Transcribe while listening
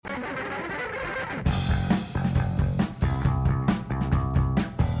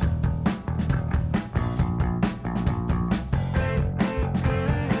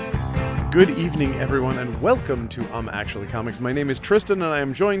Good evening, everyone, and welcome to Actually Comics. My name is Tristan, and I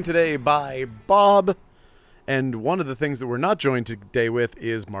am joined today by Bob. And one of the things that we're not joined today with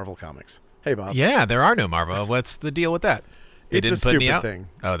is Marvel Comics. Hey, Bob. Yeah, there are no Marvel. What's the deal with that? They It's a didn't put any stupid out? thing.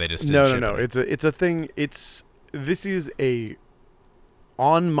 Oh, they just didn't No. ship It's a thing. This is a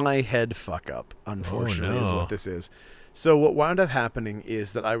on my head fuck up. Unfortunately, is what this is. So what wound up happening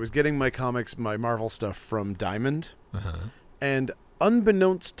is that I was getting my comics, my Marvel stuff from Diamond, and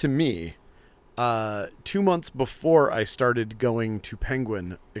unbeknownst to me, 2 months before I started going to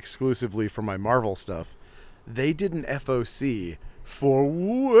Penguin exclusively for my Marvel stuff, they did an FOC for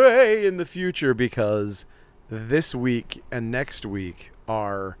way in the future because this week and next week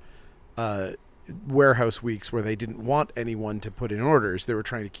are warehouse weeks where they didn't want anyone to put in orders. They were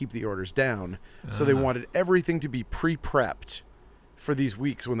trying to keep the orders down. So they wanted everything to be pre-prepped for these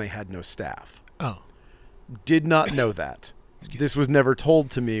weeks when they had no staff. Oh. Did not know that. This was never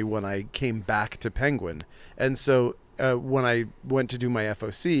told to me when I came back to Penguin. And so when I went to do my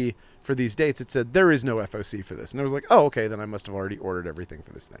FOC for these dates, it said, there is no FOC for this. And I was like, oh, okay, then I must have already ordered everything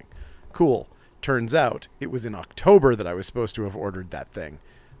for this thing. Cool. Turns out it was in October that I was supposed to have ordered that thing,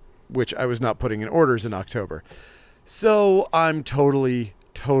 which I was not putting in orders in October. So I'm totally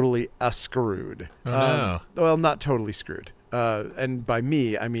screwed. Oh, no. Well, not totally screwed. And by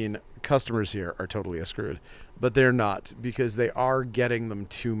me, I mean customers here are totally screwed. But they're not, because they are getting them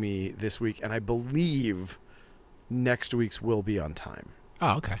to me this week, and I believe next week's will be on time.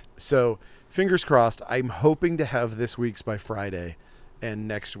 Oh, okay. So, fingers crossed. I'm hoping to have this week's by Friday, and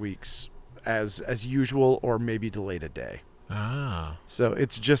next week's as usual, or maybe delayed a day. Ah. So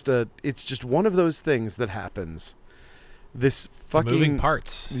it's just one of those things that happens. This fucking moving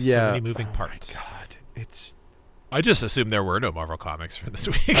parts. Yeah. So many moving parts. My God, it's. I just assumed there were no Marvel comics for this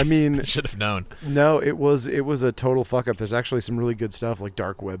week. I mean, I should have known. No, it was a total fuck up. There's actually some really good stuff, like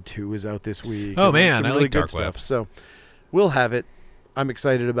Dark Web 2 is out this week. Oh, and man, some I really like good Dark stuff. Web. So we'll have it. I'm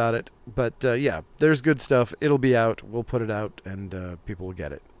excited about it. But yeah, there's good stuff. It'll be out. We'll put it out, and people will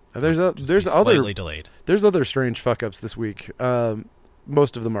get it. There's slightly delayed. There's other strange fuck ups this week.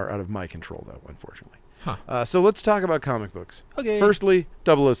 Most of them are out of my control, though, unfortunately. Huh. So let's talk about comic books. Okay. Firstly,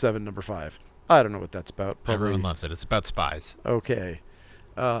 007 number 5. I don't know what that's about. Probably. Everyone loves it. It's about spies. Okay.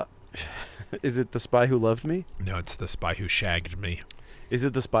 Is it The Spy Who Loved Me? No, it's the spy who shagged me. Is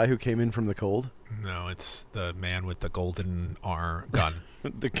it The Spy Who Came In From the Cold? No, it's the man with the golden gun.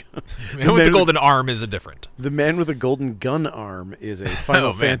 The Man with the golden arm is a different. The man with a golden gun arm is a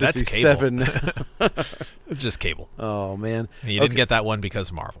Final Oh, man, Fantasy that's Cable. VII. It's just Cable. Oh, man. You didn't get that one because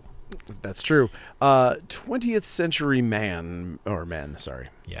of Marvel. That's true. 20th Century Man, sorry,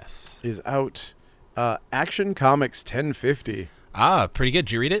 Yes. is out. Action Comics 1050. Ah, pretty good.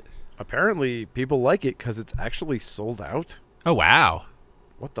 Did you read it? Apparently, people like it because it's actually sold out. Oh, wow.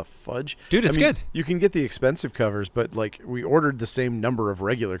 What the fudge? Dude, it's good. You can get the expensive covers, but like we ordered the same number of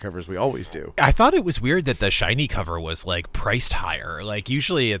regular covers we always do. I thought it was weird that the shiny cover was like priced higher. Like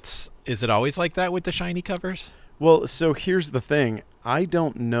usually is it always like that with the shiny covers? Well, so here's the thing. I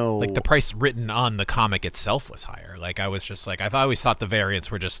don't know. Like the price written on the comic itself was higher. Like I was just like, I always thought the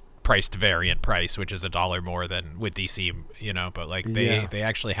variants were just priced variant price, which is $1 more than with DC, but like they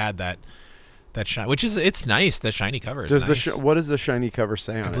actually had that shiny, which is, it's nice. The shiny cover is nice. What does the shiny cover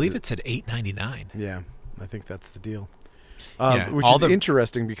say on it? I believe it's at $8.99. Yeah, I think that's the deal. Yeah, which is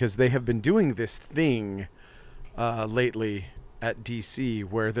interesting because they have been doing this thing lately at DC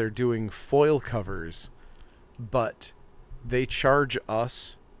where they're doing foil covers, but they charge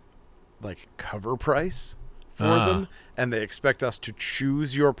us like cover price for them, and they expect us to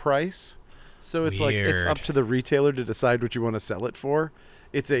choose your price. So it's like it's up to the retailer to decide what you want to sell it for.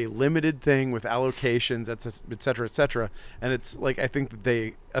 It's a limited thing with allocations, et cetera, and it's like I think that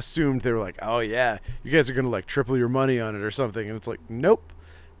they assumed they were like, oh yeah, you guys are gonna like triple your money on it or something, and it's like, nope,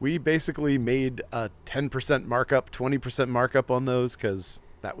 we basically made a 10% markup, 20% markup on those because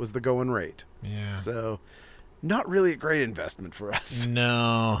that was the going rate. Yeah. So not really a great investment for us.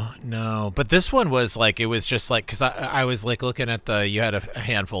 No. But this one was like, it was just like, because I was like looking at you had a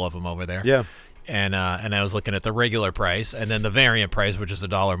handful of them over there. Yeah. And I was looking at the regular price and then the variant price, which is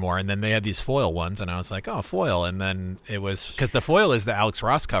 $1 more. And then they had these foil ones. And I was like, oh, foil. And then it was, because the foil is the Alex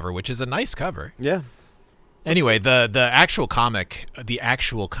Ross cover, which is a nice cover. Yeah. Anyway, the actual comic,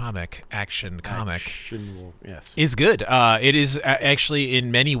 action comic, yes, is good. It is actually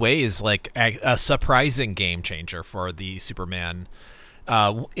in many ways like a surprising game changer for the Superman.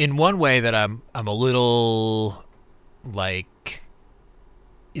 In one way that I'm a little like,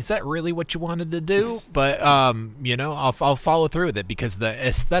 is that really what you wanted to do? But I'll follow through with it because the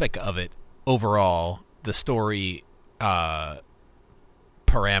aesthetic of it overall, the story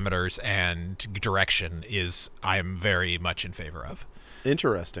parameters and direction I'm very much in favor of.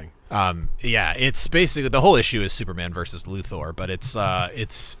 Interesting. Yeah, it's basically the whole issue is Superman versus Luthor, but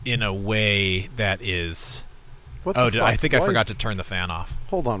it's in a way that is. What Oh, the fuck? I think I Why forgot is- to turn the fan off.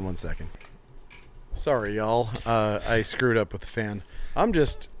 Hold on 1 second. Sorry, y'all. I screwed up with the fan. I'm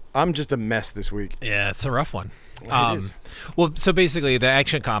just a mess this week. Yeah, it's a rough one. It is. Well, so basically, the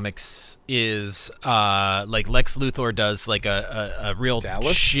Action Comics is like Lex Luthor does like a real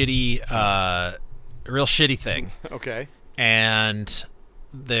Dallas? shitty, thing, Okay. and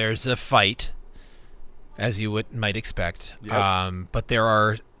there's a fight, as you might expect. Yep. But there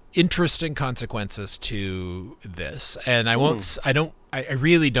are interesting consequences to this, and I won't. I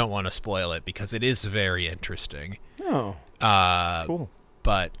really don't want to spoil it because it is very interesting. Oh, cool.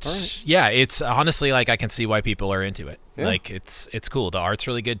 But All right. yeah, it's honestly like I can see why people are into it. Yeah. Like it's cool. The art's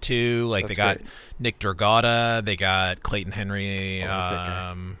really good too. Like That's they got great. Nick Dragota, they got Clayton Henry. I like that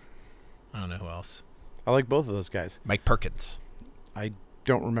guy. I don't know who else. I like both of those guys. Mike Perkins. I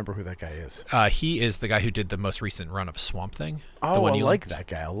don't remember who that guy is. He is the guy who did the most recent run of Swamp Thing. Oh, the one I you like liked. that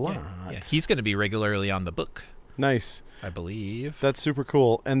guy a lot. Yeah. He's going to be regularly on the book, Nice. I believe. That's super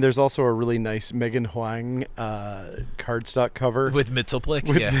cool. And there's also a really nice Megan Huang cardstock cover With Mitzelplick.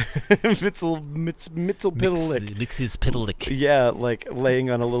 with Yeah. Mitzel Piddleick. Mixes Piddleick. Yeah, like laying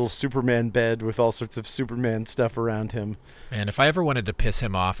on a little Superman bed with all sorts of Superman stuff around him. And if I ever wanted to piss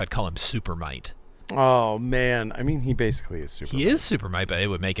him off, I'd call him Supermite. Oh man, I mean he basically is Superman. He is Supermite, but it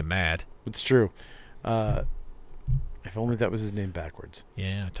would make him mad. It's true. If only that was his name backwards.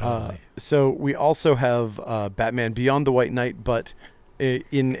 Yeah, totally. So we also have Batman Beyond the White Knight, but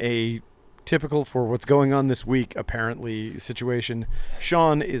in a typical for what's going on this week, apparently, situation,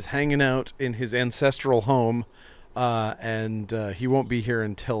 Sean is hanging out in his ancestral home, and he won't be here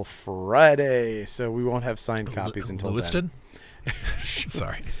until Friday, so we won't have signed copies until then. Lewiston?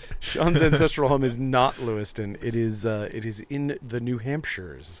 Sorry. Sean's ancestral home is not Lewiston. It is in the New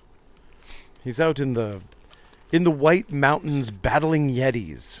Hampshires. He's out in the White Mountains battling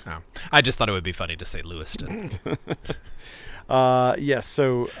Yetis. Oh. I just thought it would be funny to say Lewiston. Yes,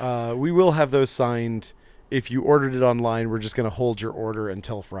 so we will have those signed. If you ordered it online, we're just going to hold your order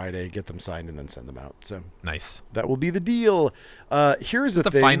until Friday, get them signed, and then send them out. So Nice. that will be the deal. Here's The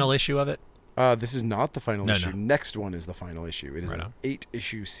thing. final issue of it? This is not the final No, issue. no. Next one is the final issue. It is Right an on.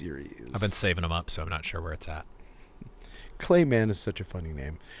 8-issue series. I've been saving them up, so I'm not sure where it's at. Clayman is such a funny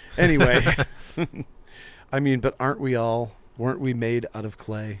name. Anyway, I mean, but aren't we all? Weren't we made out of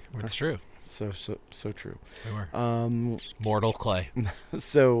clay? It's true. So true. We were. Mortal clay.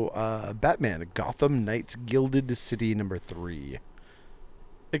 So, Batman, Gotham Knights Gilded City #3.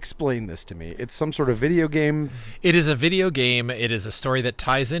 Explain this to me. It's some sort of video game. It is a video game. It is a story that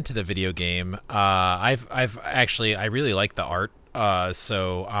ties into the video game. I've actually I really like the art.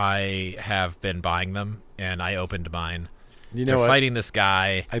 So I have been buying them, and I opened mine. You They're know, fighting this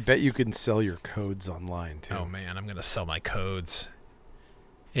guy. I bet you can sell your codes online too. Oh man, I'm gonna sell my codes.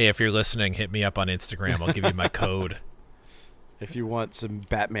 Hey, if you're listening, hit me up on Instagram. I'll give you my code. If you want some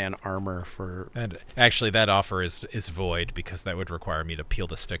Batman armor for. And actually, that offer is void because that would require me to peel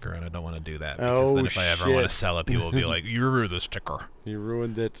the sticker, and I don't want to do that. Because then if I ever want to shit. sell it, people will be like, "You ruined the sticker. You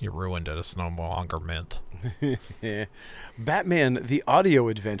ruined it. You ruined it. It's no longer mint." Yeah. Batman: The Audio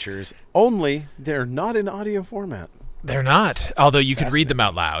Adventures. Only they're not in audio format. They're not. Although you could read them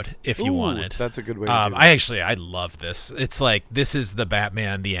out loud if you Ooh, wanted. That's a good way to do it. I love this. It's like this is the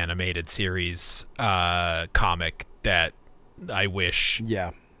Batman the Animated Series comic that I wish. Yeah.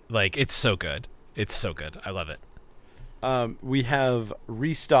 Like it's so good. It's so good. I love it. We have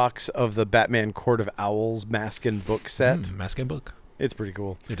restocks of the Batman Court of Owls mask and book set. Mask and book. It's pretty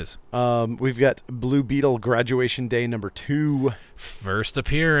cool. It is. We've got Blue Beetle Graduation Day #2. First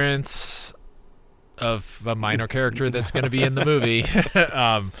appearance of a minor character that's going to be in the movie.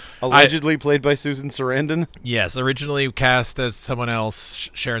 Allegedly played by Susan Sarandon. Yes, originally cast as someone else,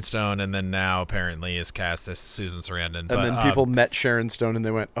 Sharon Stone, and then now apparently is cast as Susan Sarandon. And then people met Sharon Stone and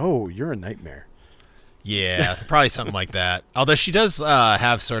they went, "Oh, you're a nightmare." Yeah, probably something like that. Although she does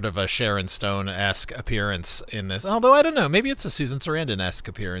have sort of a Sharon Stone-esque appearance in this. Although, I don't know. Maybe it's a Susan Sarandon-esque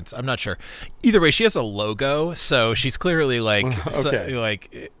appearance. I'm not sure. Either way, she has a logo, so she's clearly like...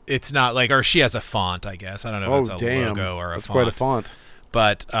 Okay. it's not like... Or she has a font, I guess. I don't know if it's a logo or a That's font. quite a font.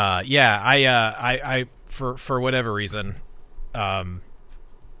 But, yeah, I for whatever reason...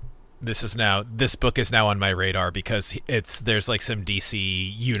 This book is now on my radar because there's like some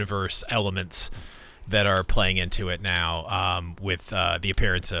DC universe elements that are playing into it now with the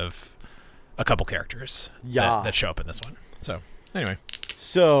appearance of a couple characters that show up in this one. So anyway,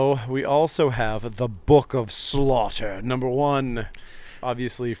 So we also have the Book of Slaughter #1.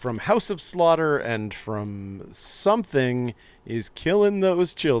 obviously from House of Slaughter and from something, is killing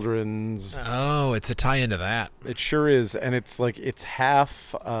those children's. Oh, it's a tie into that. It sure is, and it's like it's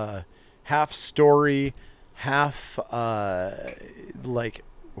half story, half like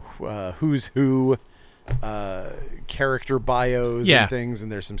who's who, character bios Yeah. and things,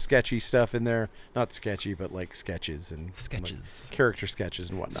 and there's some sketchy stuff in there. Not sketchy, but like sketches and Sketches. like character sketches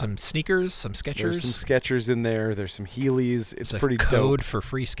and whatnot. Some sneakers, some Skechers. There's some Skechers in there. There's some Heelys. It's There's pretty a code dope. for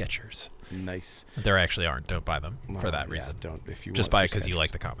free Skechers. Nice. There actually aren't. Don't buy them for Oh, that yeah, reason. don't if you Just want buy for it because you Skechers.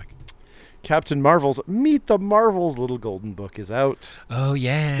 like the comic. Captain Marvel's Meet the Marvels little golden book is out. Oh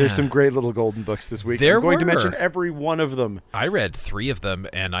yeah. There's some great little golden books this week. There I'm going to were. mention every one of them. I read 3 of them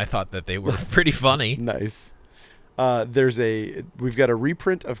and I thought that they were pretty funny. Nice. We've got a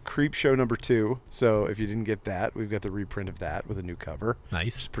reprint of Creepshow number 2. So if you didn't get that, we've got the reprint of that with a new cover.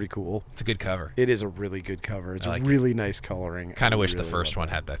 Nice. It's pretty cool. It's a good cover. It is a really good cover. It's I like really nice coloring. Kind I of wish the really first love one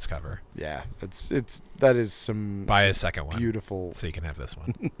that. had this cover. Yeah, that is some Buy some a second one beautiful so you can have this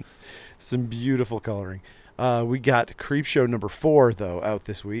one. some beautiful coloring. We got Creepshow number 4 though out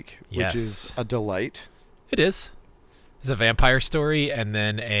this week, Yes. which is a delight. It is. It's a vampire story and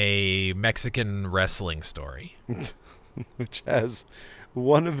then a Mexican wrestling story. Which has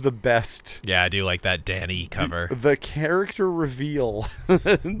one of the best Yeah, I do like that Danny cover. the character reveal.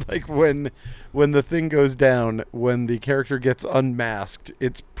 Like when the thing goes down, when the character gets unmasked,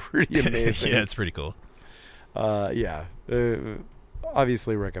 it's pretty amazing. Yeah, it's pretty cool.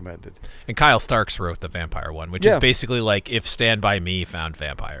 Obviously recommended. And Kyle Starks wrote the vampire one, which Yeah. is basically like if Stand By Me found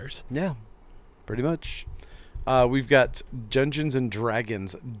vampires. Yeah, pretty much. We've got Dungeons and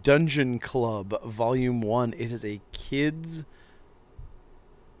Dragons Dungeon Club Volume 1. It is a kids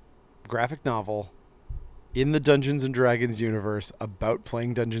graphic novel in the Dungeons and Dragons universe about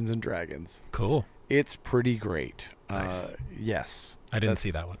playing Dungeons and Dragons. Cool. It's pretty great. Nice. Yes. I didn't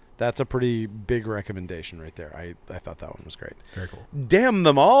see that one. That's a pretty big recommendation right there. I thought that one was great. Very cool. Damn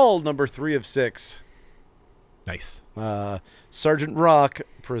Them All, number 3 of 6. Nice. Sergeant Rock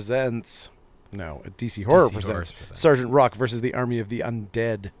presents... No, DC Horror DC presents presents. Sergeant Rock versus the Army of the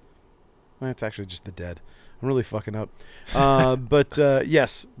Undead. That's actually just the dead. I'm really fucking up. But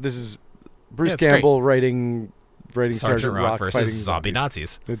yes, this is Bruce Yeah, it's great. Campbell writing Sergeant Rock versus fighting zombie zombies.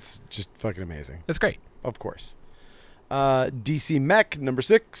 Nazis. It's just fucking amazing. That's great. Of course. DC Mech, number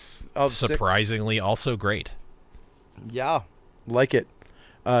 6 of 6. Surprisingly also great. Yeah, like it.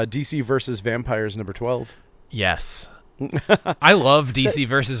 DC versus Vampires, number 12. Yes. I love DC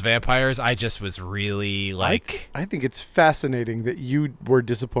versus vampires. I just was really like I think it's fascinating that you were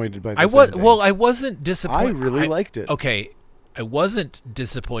disappointed by this. I was ending. well, I wasn't disappointed. I really liked it. Okay. I wasn't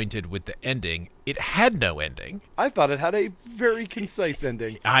disappointed with the ending. It had no ending. I thought it had a very concise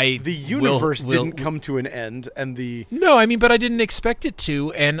ending. The will- universe will- didn't come to an end, and the No, I mean, but I didn't expect it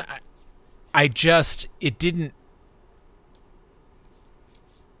to, and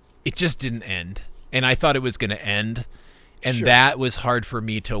it just didn't end. And I thought it was going to end, and Sure. that was hard for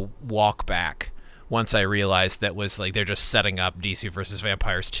me to walk back once I realized that was like they're just setting up DC versus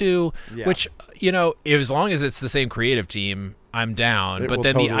Vampires 2, Yeah. which, as long as it's the same creative team, I'm down. It But will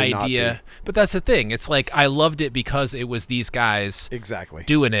then totally the not idea, but that's the thing. It's like I loved it because it was these guys exactly.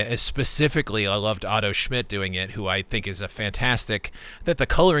 doing it. Specifically, I loved Otto Schmidt doing it, who I think is a fantastic. That the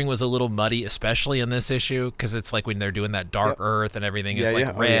coloring was a little muddy, especially in this issue, because it's like when they're doing that dark Yep. earth and everything is Yeah, like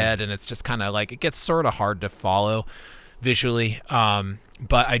yeah. Oh, red, and it's just kind of like it gets sort of hard to follow visually.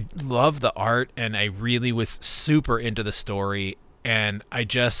 But I love the art, and I really was super into the story, and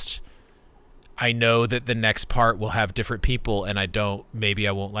I know that the next part will have different people, and maybe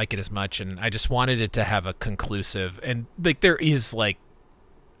I won't like it as much, and I just wanted it to have a conclusive, and like there is like,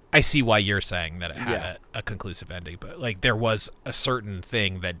 I see why you're saying that it had Yeah. a conclusive ending, but like there was a certain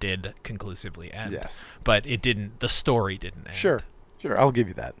thing that did conclusively end. Yes. But it didn't, the story didn't end. Sure, I'll give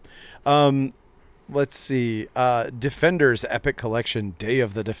you that. Let's see. Defenders Epic Collection, Day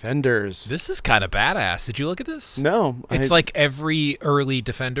of the Defenders. This is kind of badass. Did you look at this? No, It's like every early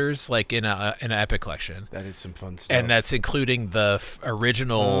Defenders, like in an Epic collection. that is some fun stuff. And that's including the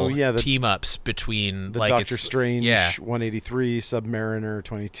original the team ups between the like Doctor it's, Strange, Yeah, 183, Submariner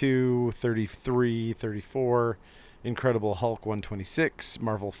 22, 33, 34, Incredible Hulk 126,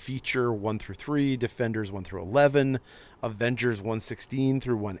 Marvel Feature 1 through 3, Defenders 1 through 11, Avengers 116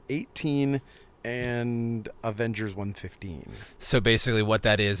 through 118, and Avengers 115. So basically what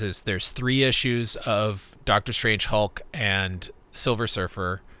that is there's 3 issues of Doctor Strange, Hulk, and Silver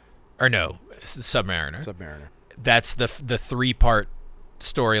Surfer, or no, Submariner. Submariner. That's the 3-part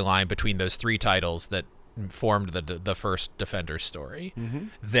storyline between those 3 titles that formed the first Defenders story. Mm-hmm.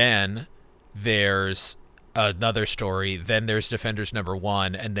 Then there's another story. Then there's Defenders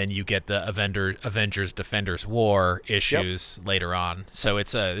 #1, and then you get the Avengers Defenders War issues later on. So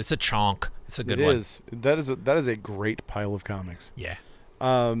it's a chonk. It's a good one. That is a great pile of comics. Yeah.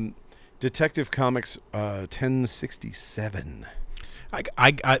 Detective Comics 1067. I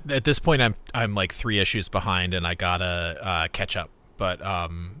at this point I'm like 3 issues behind, and I gotta catch up. But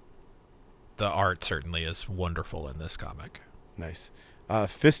the art certainly is wonderful in this comic. Nice.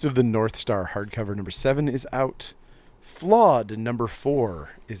 Fist of the North Star hardcover #7 is out. Flawed #4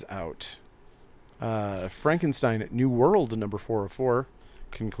 is out. Frankenstein New World #404,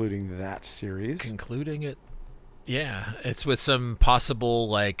 concluding that series. Concluding it. Yeah, it's with some possible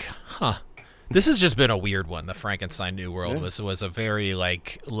this has just been a weird one. The Frankenstein New World was a very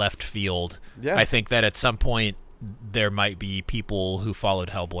left field. Yeah. I think that at some point there might be people who followed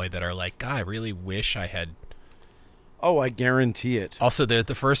Hellboy that are like, God, I really wish I had. Oh, I guarantee it. Also, the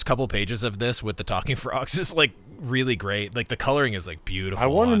first couple pages of this with the talking frogs is really great. Like the coloring is beautiful. I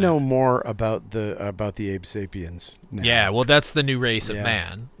want to know more about the Abe Sapiens now. Yeah, well, that's the new race of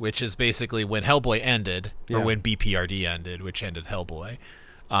man, which is basically when Hellboy ended, or when BPRD ended, which ended Hellboy.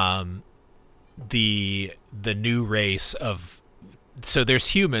 The new race of, so there's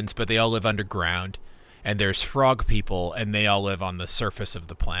humans, but they all live underground, and there's frog people, and they all live on the surface of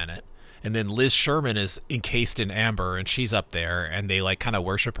the planet. And then Liz Sherman is encased in amber, and she's up there, and they kind of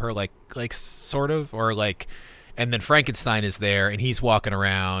worship her, sort of, or and then Frankenstein is there, and he's walking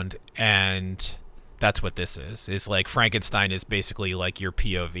around, and that's what this is. Is Frankenstein is basically your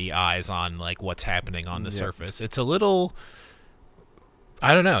POV eyes on what's happening on the surface. It's a little,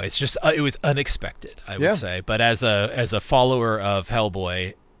 I don't know. It's just it was unexpected, I would say. But as a follower of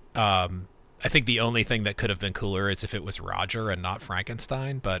Hellboy, I think the only thing that could have been cooler is if it was Roger and not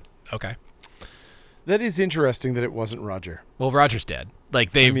Frankenstein. But okay. That is interesting that it wasn't Roger. Well, Roger's dead.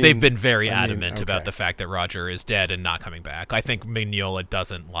 They've been very adamant about the fact that Roger is dead and not coming back. I think Mignola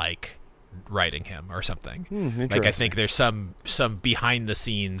doesn't like writing him or something. I think there's some behind the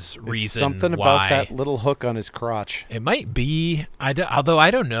scenes reason something why. About that little hook on his crotch. It might be. Although I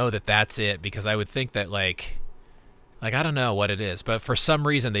don't know that that's it, because I would think that I don't know what it is, but for some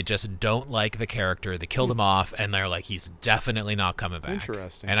reason they just don't like the character. They killed him off, and they're like, he's definitely not coming back.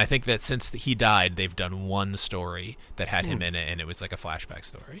 Interesting. And I think that since he died, they've done one story that had him in it, and it was a flashback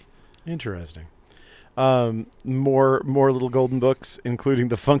story. Interesting. More little golden books, including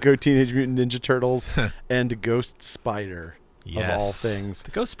the Funko Teenage Mutant Ninja Turtles and Ghost Spider. Yes. Of all things, the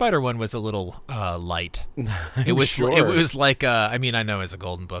Ghost Spider one was a little light. It was sure. It was I mean, I know it's a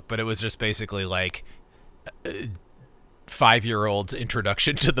golden book, but it was just basically 5-year-old's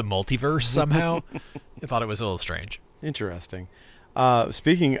introduction to the multiverse somehow. I thought it was a little strange. Interesting.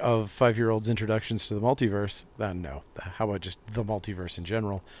 Speaking of 5-year-olds' introductions to the multiverse, no, how about just the multiverse in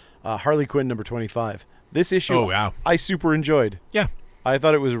general? Harley Quinn #25. This issue, I super enjoyed. Yeah. I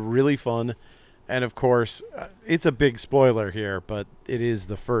thought it was really fun. And of course, it's a big spoiler here, but it is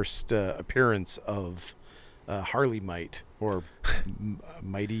the first appearance of Harley Might, or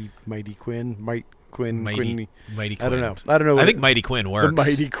Mighty Quinn, Mighty Quinn. I don't know. I think Mighty Quinn works. The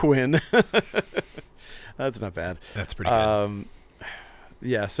Mighty Quinn. That's not bad. That's pretty good.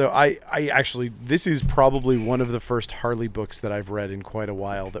 Yeah, so I actually, this is probably one of the first Harley books that I've read in quite a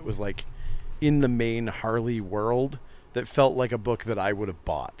while that was in the main Harley world that felt like a book that I would have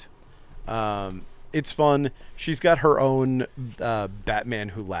bought. It's fun. She's got her own Batman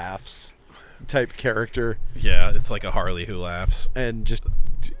Who Laughs type character. Yeah, it's like a Harley Who Laughs. And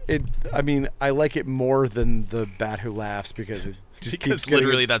I like it more than the Bat Who Laughs because it just keeps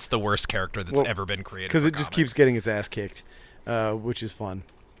literally that's the worst character that's ever been created. Because it just keeps getting its ass kicked, which is fun.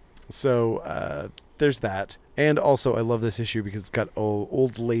 So there's that. And also, I love this issue because it's got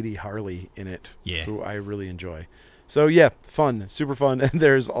old lady Harley in it, who I really enjoy. So yeah, fun, super fun. And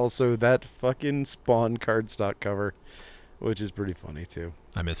there's also that fucking Spawn cardstock cover, which is pretty funny too.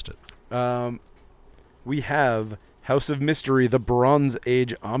 I missed it. We have House of Mystery, the Bronze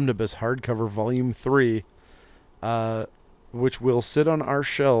Age Omnibus hardcover, Volume 3, which will sit on our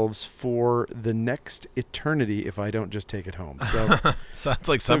shelves for the next eternity if I don't just take it home. So sounds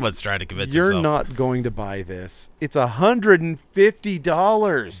like someone's trying to convince you're himself. not going to buy this. It's $150.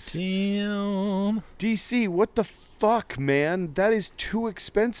 Damn. DC, what the fuck, man? That is too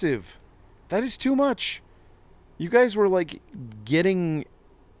expensive. That is too much. You guys were getting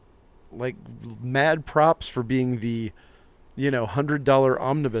mad props for being the $100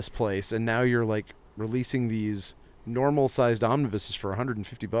 omnibus place, and now you're releasing these normal sized omnibuses for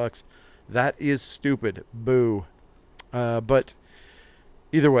 $150. That is stupid. Boo. But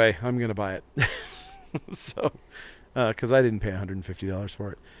either way, I'm gonna buy it. So because I didn't pay $150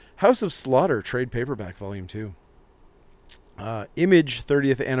 for it. House of Slaughter trade paperback volume 2. Image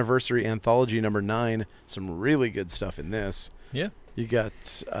 30th anniversary anthology number 9. Some really good stuff in this. Yeah. You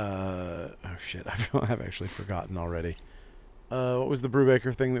got oh shit, I've actually forgotten already. What was the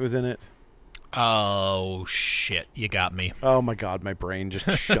Brubaker thing that was in it? Oh shit, you got me. Oh my god, my brain just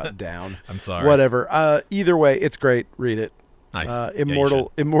shut down. I'm sorry. Whatever. Either way, it's great. Read it. Nice.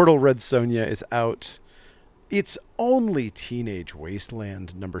 Immortal Red Sonja is out. It's Only Teenage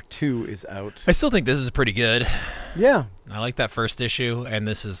Wasteland number 2 is out. I still think this is pretty good. Yeah. I like that first issue, and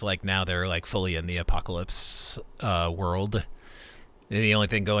this is like now they're like fully in the apocalypse world. The only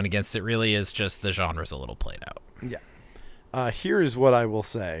thing going against it really is just the genre's a little played out. Yeah. Here is what I will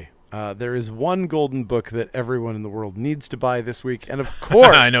say. There is one golden book that everyone in the world needs to buy this week, and of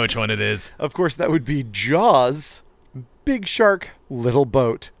course... I know which one it is. Of course, that would be Jaws, Big Shark, Little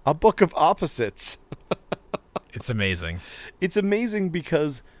Boat, a book of opposites. It's amazing. It's amazing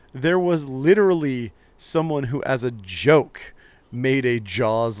because there was literally someone who, as a joke, made a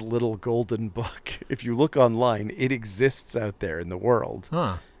Jaws Little Golden Book. If you look online, it exists out there in the world.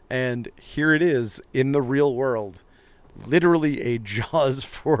 Huh. And here it is in the real world. Literally a Jaws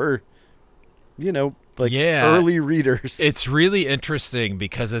for, early readers. It's really interesting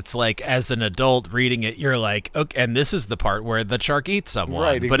because it's like, as an adult reading it, you're like, okay, and this is the part where the shark eats someone.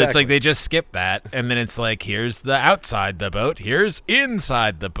 Right, But it's exactly. like they just skip that, and then it's like, here's the outside the boat, here's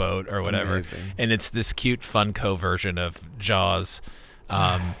inside the boat, or whatever. Amazing. And it's this cute Funko version of Jaws.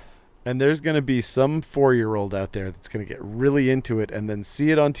 And there's going to be some 4-year-old out there that's going to get really into it and then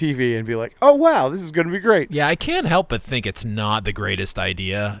see it on TV and be like, oh, wow, this is going to be great. Yeah, I can't help but think it's not the greatest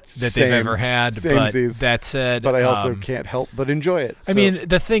idea that Same. they've ever had. But Samesies. that said, But I also can't help but enjoy it. I mean,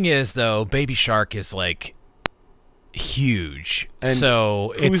 the thing is, though, Baby Shark is like huge. And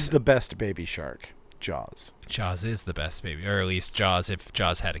so who's it's the best Baby Shark? Jaws. Jaws is the best baby, or at least Jaws, if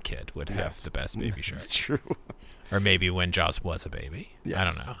Jaws had a kid, would have Yes. the best Baby Shark. It's true. Or maybe when Jaws was a baby. Yes. I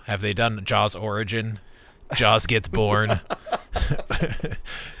don't know. Have they done Jaws Origin? Jaws gets born.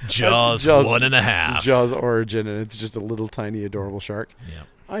 Jaws 1.5. Jaws origin, and it's just a little tiny adorable shark. Yeah.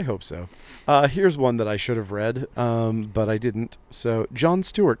 I hope so. Here's one that I should have read, but I didn't. So, Jon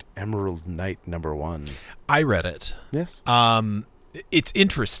Stewart, Emerald Knight number 1. I read it. Yes. It's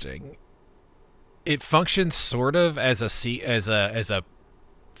interesting. It functions sort of as a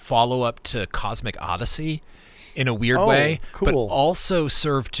follow up to Cosmic Odyssey in a weird way, cool. but also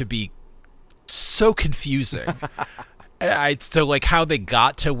served to be so confusing. So like how they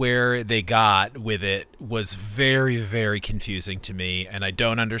got to where they got with it was very, very confusing to me, and I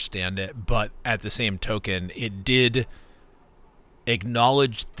don't understand it. But at the same token, it did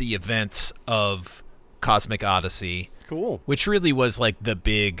acknowledge the events of Cosmic Odyssey, Cool. which really was like the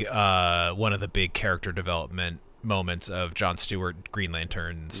big one of the big character development moments of Jon Stewart, Green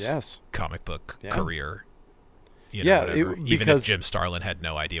Lantern's Yes. comic book Yeah. career. Yeah, Whatever. Even if because- Jim Starlin had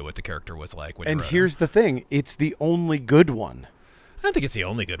no idea what the character was like when he And wrote here's him. the thing: it's the only good one. I don't think it's the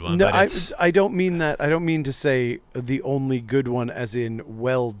only good one, No, but it's I don't mean that. I don't mean to say the only good one as in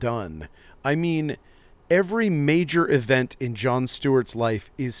well done. I mean every major event in Jon Stewart's life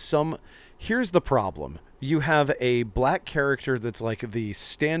is some. Here's the problem: you have a black character that's like the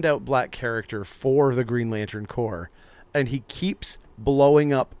standout black character for the Green Lantern Corps, and he keeps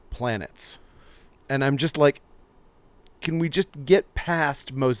blowing up planets. And I'm just like, can we just get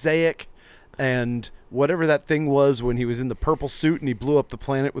past Mosaic and whatever that thing was when he was in the purple suit and he blew up the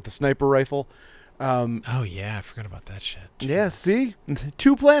planet with the sniper rifle? oh yeah, I forgot about that shit. Yeah, see?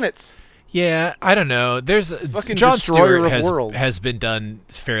 2 planets. Yeah, I don't know. There's Fucking Jon destroyer Stewart of worlds. has been done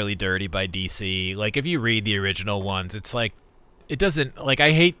fairly dirty by DC. Like if you read the original ones, it's like it doesn't like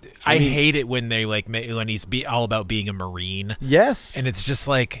I hate it when they like when he's all about being a Marine. Yes. And it's just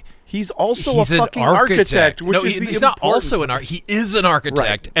like he's also he's a an fucking architect, which no, is he's not also an he is an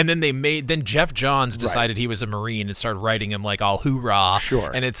architect. Right. And then then Jeff Johns decided he was a Marine and started writing him like all hoorah.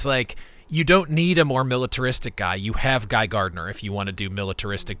 Sure. And it's like you don't need a more militaristic guy. You have Guy Gardner if you want to do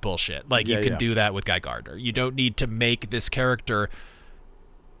militaristic bullshit. Like you can do that with Guy Gardner. You don't need to make this character.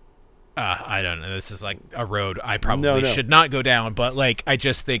 I don't know. This is like a road I probably should not go down, but like I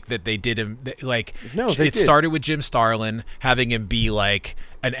just think that they did him like it started with Jim Starlin having him be like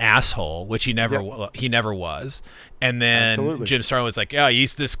an asshole, which he never was, and then Jim Starlin was like, yeah,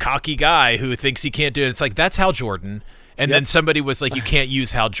 he's this cocky guy who thinks he can't do it. It's like that's Hal Jordan. And then somebody was like, you can't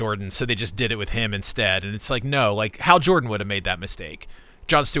use Hal Jordan, so they just did it with him instead. And it's like, no, like Hal Jordan would have made that mistake.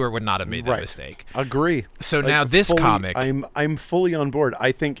 Jon Stewart would not have made that mistake. Agree. So now this comic, I'm fully on board.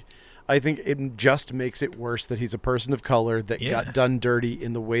 I think I think it just makes it worse that he's a person of color that got done dirty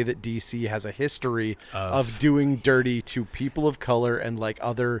in the way that DC has a history of doing dirty to people of color and like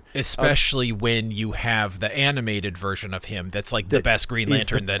other... Especially when you have the animated version of him that's like the best Green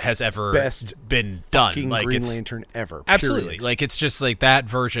Lantern that has ever been done. Like Green Lantern ever. Absolutely. Period. Like it's just like that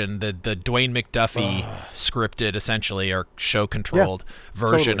version, the Dwayne McDuffie scripted essentially or show controlled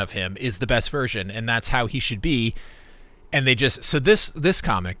version of him is the best version, and that's how he should be. And they just this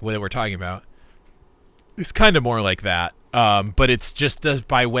comic that we're talking about is kind of more like that, but it's just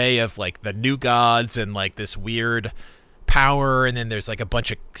by way of like the New Gods and like this weird power, and then there's like a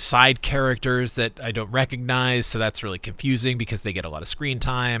bunch of side characters that I don't recognize, so that's really confusing because they get a lot of screen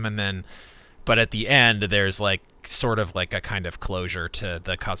time, and then but at the end there's like sort of like a kind of closure to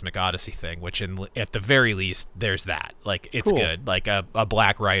the Cosmic Odyssey thing, which at the very least there's that. Like it's good. Like a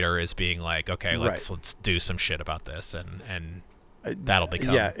black writer is being like, okay, let's do some shit about this, and that'll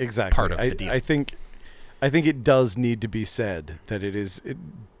become part of the deal. I think it does need to be said that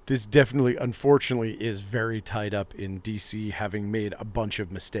this definitely, unfortunately, is very tied up in DC having made a bunch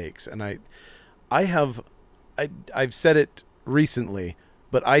of mistakes, and I've said it recently.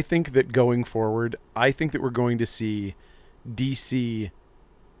 But I think that going forward, I think that we're going to see DC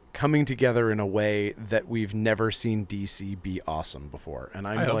coming together in a way that we've never seen DC be awesome before. And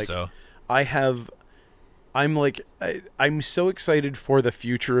I hope so. I'm so excited for the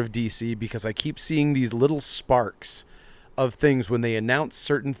future of DC because I keep seeing these little sparks of things when they announce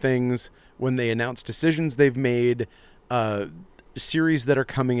certain things, when they announce decisions they've made, series that are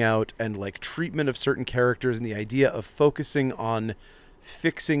coming out, and like treatment of certain characters, and the idea of focusing on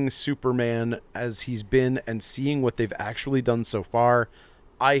fixing Superman as he's been and seeing what they've actually done so far.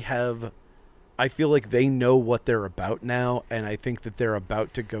 I feel like they know what they're about now, and I think that they're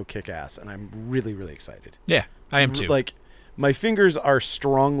about to go kick ass, and I'm really, really excited. Yeah, I am too. Like, my fingers are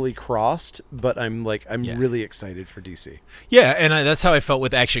strongly crossed, but I'm really excited for DC. Yeah, and that's how I felt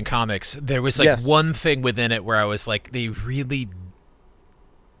with Action Comics. There was like one thing within it where I was like, they really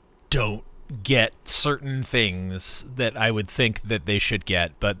don't get certain things that I would think that they should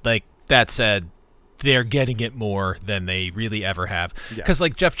get, but like that said, they're getting it more than they really ever have. Because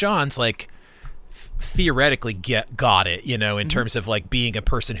like Jeff Johns, like theoretically got it, you know, in terms of like being a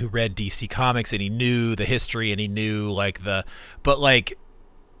person who read DC Comics and he knew the history and he knew like but like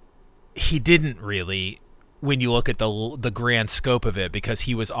he didn't really when you look at the grand scope of it, because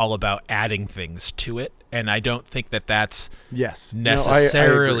he was all about adding things to it, and I don't think that that's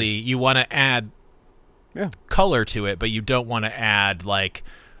necessarily you want to add color to it, but you don't want to add like,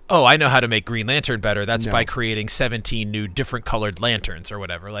 oh, I know how to make Green Lantern better. That's by creating 17 new different colored lanterns or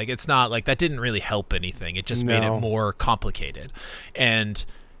whatever. Like, it's not like that didn't really help anything. It just made it more complicated. And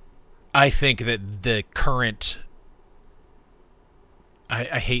I think that the current,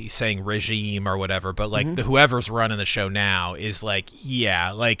 I hate saying regime or whatever, but like whoever's running the show now is like,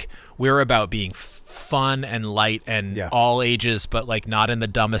 like we're about being fun and light and all ages, but like not in the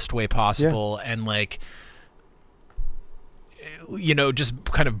dumbest way possible. And like, you know, just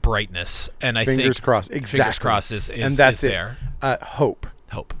kind of brightness. And I think fingers crossed. Exactly. Fingers crossed is and that's is there. Hope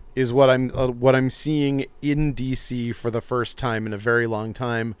is what I'm seeing in DC for the first time in a very long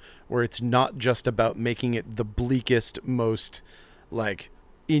time, where it's not just about making it the bleakest, most like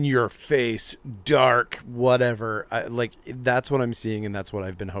in your face, dark, whatever. Like that's what I'm seeing, and that's what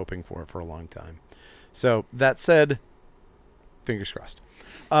I've been hoping for a long time. So that said, fingers crossed.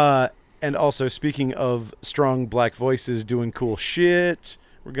 And also, speaking of strong black voices doing cool shit,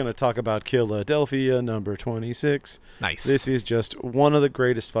 we're going to talk about Killadelphia number 26. Nice. This is just one of the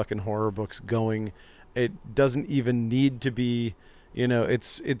greatest fucking horror books going. It doesn't even need to be, you know,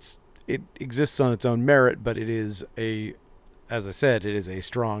 it exists on its own merit, but it is as I said, it is a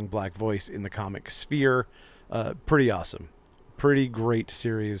strong black voice in the comic sphere. Pretty awesome. Pretty great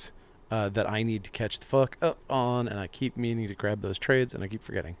series. That I need to catch the fuck up on, and I keep meaning to grab those trades, and I keep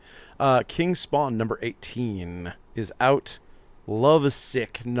forgetting. King Spawn number 18 is out. Love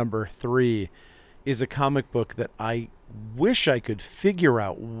Sick number 3 is a comic book that I wish I could figure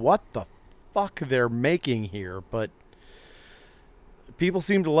out what the fuck they're making here, but people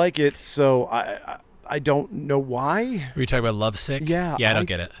seem to like it, so I don't know why. Were you talking about Love Sick? Yeah. I don't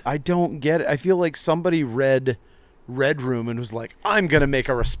get it. I don't get it. I feel like somebody read Red Room and was like, I'm going to make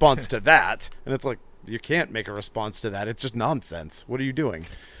a response to that. And it's like, you can't make a response to that. It's just nonsense. What are you doing?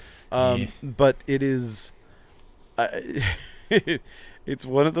 But it is, it's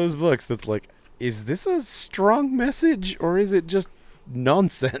one of those books that's like, is this a strong message or is it just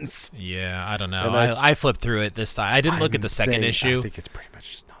nonsense? Yeah, I don't know. I flipped through it this time. I didn't look at the second issue. I think it's pretty much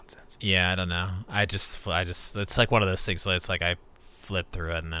just nonsense. Yeah, I don't know. I just, it's like one of those things. It's like I flip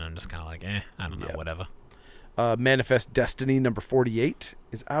through it, and then I'm just kind of like, I don't know, Yep. whatever. Manifest Destiny number 48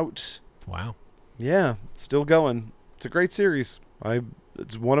 is out. Wow. Yeah, still going. It's a great series.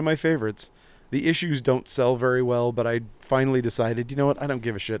 It's one of my favorites. The issues don't sell very well, but I finally decided, you know what? I don't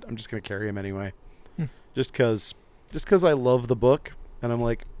give a shit. I'm just going to carry them anyway. Just because I love the book, and I'm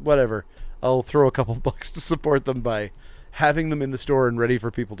like, whatever. I'll throw a couple bucks to support them by having them in the store and ready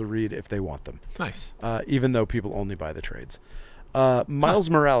for people to read if they want them. Nice. Even though people only buy the trades. Miles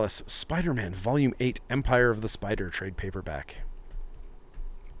Morales, Spider-Man Volume 8, Empire of the Spider trade paperback.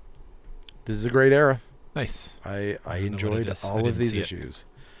 This is a great era. Nice. I don't know what enjoyed it is. I all of didn't these see it. issues.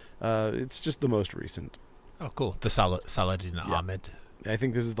 It's just the most recent. Oh, cool. The Saladin Ahmed. I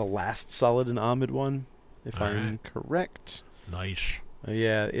think this is the last Saladin Ahmed one, if All I'm right. correct. Nice.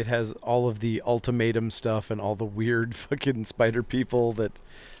 Yeah, it has all of the ultimatum stuff and all the weird fucking spider people that,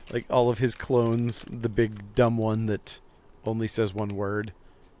 like all of his clones, the big dumb one that only says one word.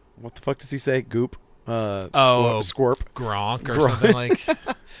 What the fuck does he say? Goop? Scorp. Gronk or Gronk. something like. I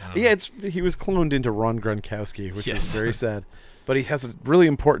don't know. Yeah, he was cloned into Ron Gronkowski, which is Yes. very sad. But he has a really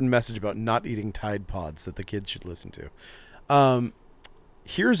important message about not eating Tide Pods that the kids should listen to.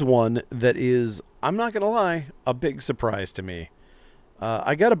 Here's one that is, I'm not going to lie, a big surprise to me.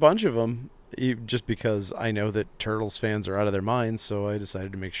 I got a bunch of them just because I know that Turtles fans are out of their minds, so I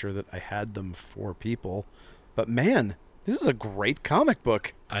decided to make sure that I had them for people. But man, this is a great comic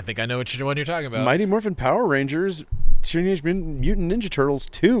book. I think I know what you're talking about. Mighty Morphin Power Rangers, Teenage Mutant Ninja Turtles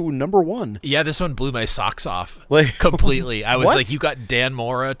 2, number 1. Yeah, this one blew my socks off Like completely. I was What? like, you got Dan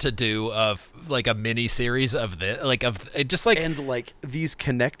Mora to do like a mini series of this, like of it just like. And like these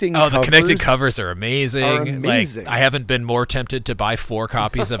connecting Oh, the covers connected covers are amazing. are amazing. Like, I haven't been more tempted to buy 4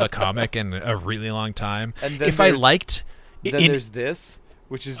 copies of a comic in a really long time. And then If I there's- liked, Then in- there's this,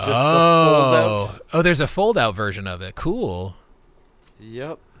 which is just the fold-out. oh, there's a fold-out version of it. Cool.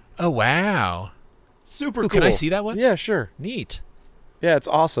 Yep. Oh wow, Super Ooh, cool. can I see that one? Yeah, sure. neat. Yeah, it's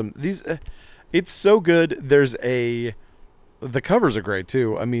awesome. These, it's so good. The covers are great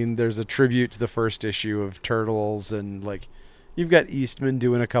too. I mean, there's a tribute to the first issue of Turtles, and like, you've got Eastman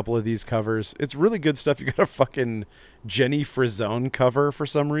doing a couple of these covers. It's really good stuff. You got a fucking Jenny Frison cover for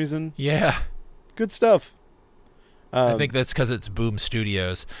some reason. Yeah. Good stuff. I think that's because it's Boom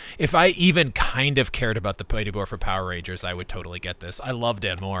Studios. If I even kind of cared about the Mighty Morphin Power Rangers, I would totally get this. I love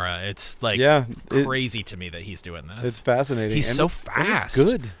Dan Mora. It's like crazy to me that he's doing this. It's fascinating. He's and so it's fast.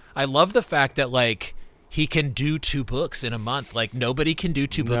 good. I love the fact that like he can do 2 books in a month. Like nobody can do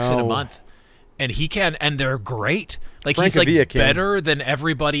 2 books in a No. month, and he can, and they're great. Like Frank he's like Avia can. better than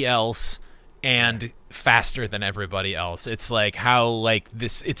everybody else and faster than everybody else. It's like how like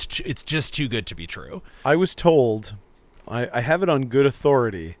this. It's just too good to be true. I was told, I have it on good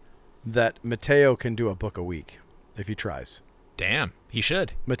authority, that Matteo can do a book a week if he tries. Damn, he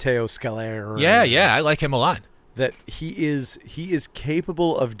should. Matteo Scalera. Yeah, I like him a lot. That he is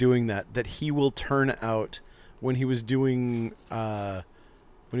capable of doing that. That he will turn out when he was doing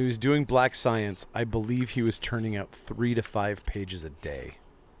Black Science. I believe he was turning out 3 to 5 pages a day,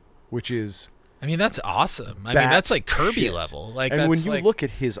 which is. I mean, that's awesome. I mean, that's like Kirby shit. level. Like, and that's when you like, look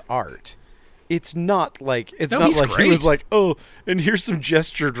at his art, it's not like No, he's he was great. like, oh, and here's some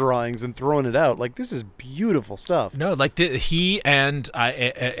gesture drawings and throwing it out. Like, this is beautiful stuff. No, like he and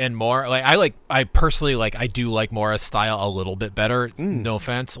more. Like I personally like. I do like Mora's style a little bit better. No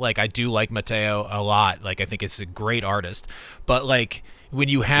offense. Like I do like Matteo a lot. Like I think it's a great artist. But like when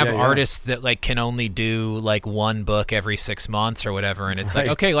you have Yeah, yeah. artists that like can only do like 1 book every 6 months or whatever, and it's like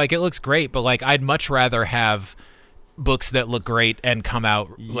Right. okay, like it looks great, but like I'd much rather have books that look great and come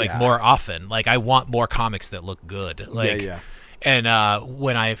out like Yeah. more often. Like I want more comics that look good. Like yeah. And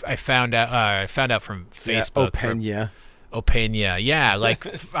when I found out from Facebook from Opena. Opena, yeah, like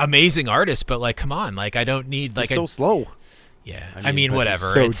amazing artist, but like come on, like I don't need like so slow. yeah. I I mean, mean, but whatever.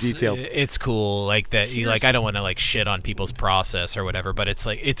 it's so It's detailed. It's cool, like that. Like I don't want to like shit on people's process or whatever, but it's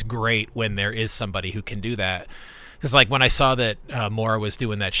like it's great when there is somebody who can do that. Because like when I saw that Mora was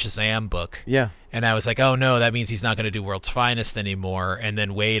doing that Shazam book, Yeah. and I was like, oh no, that means he's not going to do World's Finest anymore. And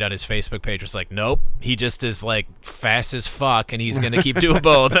then Wade on his Facebook page was like, nope, he just is like fast as fuck, and he's going to keep doing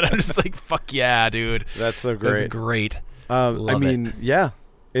both. And I'm just like, fuck yeah, dude. That's so great. That's great. I Love mean, it. yeah,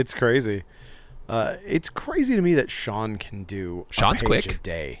 it's crazy. It's crazy to me that Sean can do Sean's a page quick. a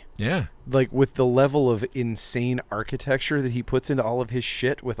day. Yeah. Like with the level of insane architecture that he puts into all of his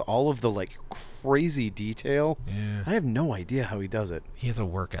shit, with all of the like crazy detail. Yeah. I have no idea how he does it. He has a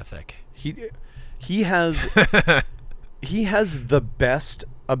work ethic. He has he has the best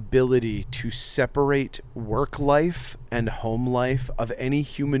ability to separate work life and home life of any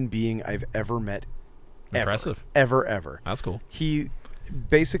human being I've ever met. Impressive. Ever. That's cool. He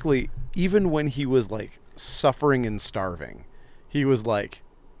basically, even when he was like suffering and starving, he was like,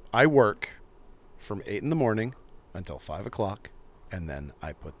 I work from 8 a.m. until 5 o'clock, and then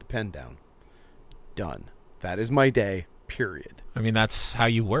I put the pen down. Done. That is my day, period. I mean, that's how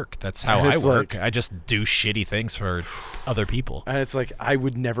you work. That's how And I it's work. like- I just do shitty things for other people. And it's like, I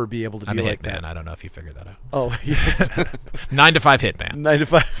would never be able to I'm be a like hitman. that. I don't know if you figured that out. Oh, yes. 9 to 5 hitman. 9 to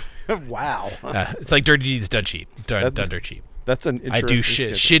 5. Wow. It's like dirty deeds done cheap. Done That's- dirt cheap. That's an interesting I do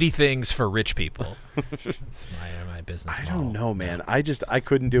schedule. shitty things for rich people. It's my business I model. don't know, man. I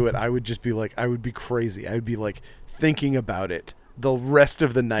couldn't do it. I would just be like, I would be crazy. I would be like thinking about it the rest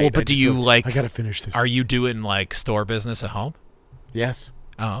of the night. Well, but I'd do just you go, like? I gotta finish this. Are you doing like store business at home? Yes,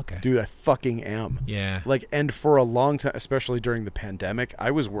 Oh, okay. dude, I fucking am. Yeah. Like, and for a long time, especially during the pandemic,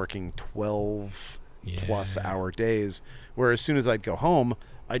 I was working 12 plus Yeah. hour days. Where as soon as I'd go home,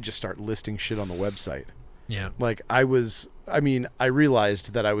 I'd just start listing shit on the website. Yeah. Like I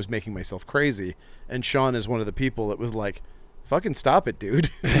realized that I was making myself crazy, and Sean is one of the people that was like, fucking stop it, dude.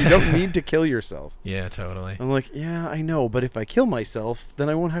 You don't need to kill yourself. Yeah, totally. I'm like, yeah, I know, but if I kill myself, then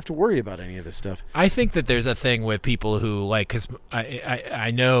I won't have to worry about any of this stuff. I think that there's a thing with people who like, because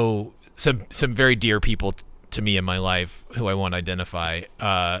I know some very dear people to me in my life who I won't identify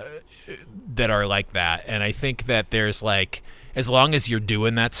that are like that, and I think that there's like, as long as you're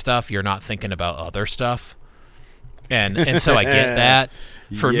doing that stuff, you're not thinking about other stuff, and so I get that.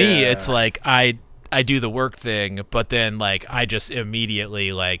 For me, Yeah. it's like I do the work thing, but then like I just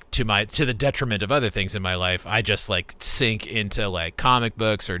immediately like to the detriment of other things in my life, I just like sink into like comic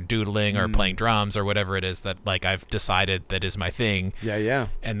books or doodling or playing drums or whatever it is that like I've decided that is my thing. Yeah.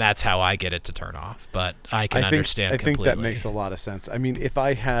 And that's how I get it to turn off. But I can I understand think completely. that makes a lot of sense. I mean, if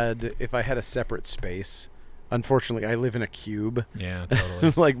I had a separate space, unfortunately, I live in a cube. Yeah,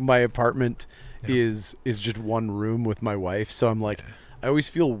 totally. Like my apartment is just one room with my wife, so I'm like, I always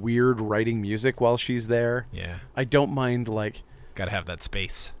feel weird writing music while she's there. Yeah. I don't mind like Gotta have that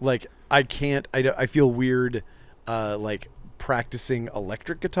space. I can't. I feel weird, like practicing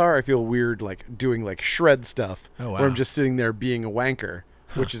electric guitar. I feel weird like doing like shred stuff, Oh, where I'm wow. just sitting there being a wanker,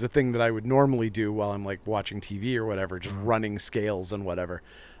 which is a thing that I would normally do while I'm like watching TV or whatever, just running scales and whatever.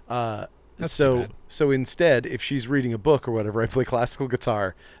 That's So too bad. so instead, if she's reading a book or whatever, I play classical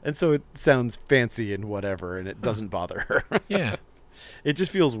guitar, and so it sounds fancy and whatever, and it doesn't bother her. Yeah. It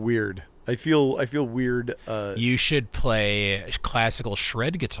just feels weird. I feel weird. You should play classical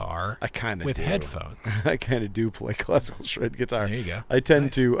shred guitar I kind of with do. headphones. I kind of do play classical shred guitar. There you go. I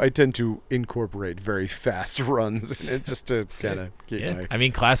tend Nice. to incorporate very fast runs in it just to kind of keep Yeah. my I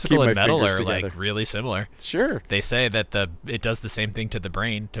mean, classical keep and my metal fingers are together. like really similar. Sure. They say that it does the same thing to the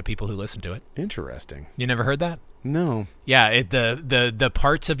brain to people who listen to it. Interesting. You never heard that? No. Yeah, the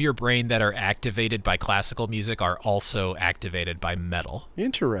parts of your brain that are activated by classical music are also activated by metal.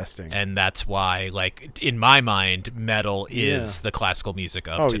 Interesting. And that's why, like, in my mind, metal is Yeah. the classical music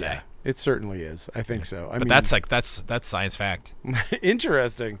of Oh today. yeah, it certainly is. I think so. I But mean, that's science fact.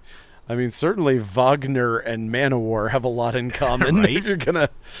 interesting. I mean, certainly Wagner and Manowar have a lot in common. Right? If you're gonna,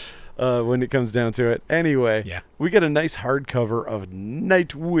 when it comes down to it. Anyway, Yeah. we get a nice hardcover of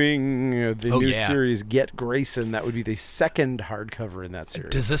Nightwing, the Oh, new yeah. series. Get Grayson. That would be the second hardcover in that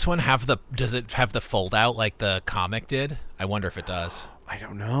series. Does this one have the fold out like the comic did? I wonder if it does. I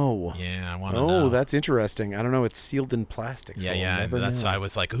don't know. Yeah, I want to Oh, know. that's interesting. I don't know. It's sealed in plastic. yeah, so I'll yeah. never That's know. why I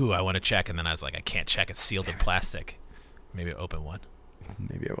was like, ooh, I want to check, and then I was like, I can't check. It's sealed in plastic. Maybe open one.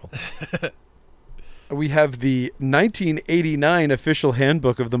 Maybe I will. We have the 1989 official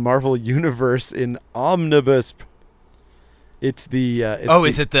handbook of the Marvel Universe in omnibus. It's the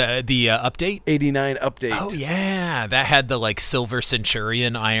Is it the update? 89 update. Oh yeah, that had the like Silver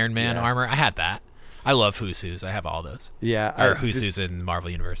Centurion Iron Man Yeah. armor. I had that. I love Who's Who's. I have all those. Yeah, Or Who's Who's in Marvel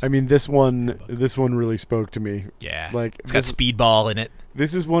Universe. I mean, this one really spoke to me. yeah, like, it's got this- Speedball in it.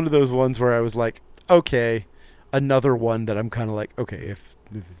 This is one of those ones where I was like, okay, another one that I'm kind of like, okay, if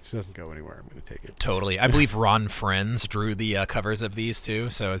it doesn't go anywhere, I'm going to take it. Totally. I believe Ron Friends drew the covers of these too,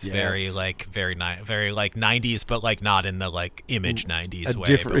 so it's very Yes. like very 90s, but like not in the like image 90s A way.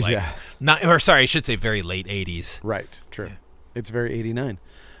 different- but like, yeah. Not, or sorry, I should say very late 80s. Right, true. Yeah. It's very 89.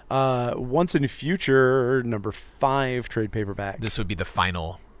 Once in Future, number 5 trade paperback. This would be the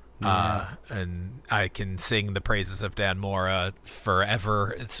final. And I can sing the praises of Dan Mora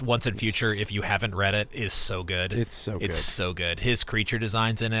forever. It's Once in Future. If you haven't read it, is so good. It's so good. It's so good. His creature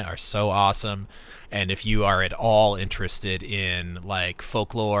designs in it are so awesome. And if you are at all interested in like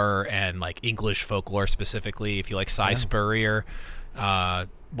folklore and like English folklore specifically, if you like Cy Spurrier,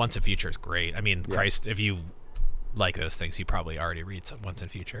 Once in Future is great. I mean, Christ, if you like those things, you probably already read some once in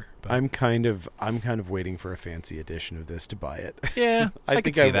future. But I'm kind of waiting for a fancy edition of this to buy it. yeah, I could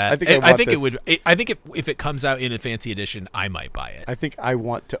think see that. I think it would. I think if it comes out in a fancy edition, I might buy it. I think I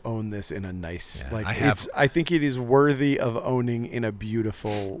want to own this in a nice Yeah, I think it is worthy of owning in a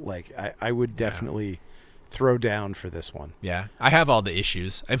beautiful I would definitely throw down for this one. Yeah, I have all the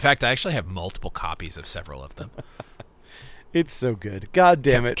issues. In fact, I actually have multiple copies of several of them. It's so good. God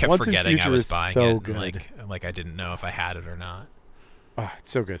damn it! Kept Once forgetting in Future I was is buying so it. good. Like I didn't know if I had it or not. Oh,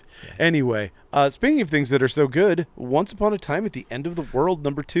 it's so good. Yeah. Anyway, speaking of things that are so good, Once Upon a Time at the End of the World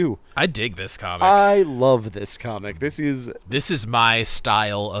 #2. I dig this comic. I love this comic. This is my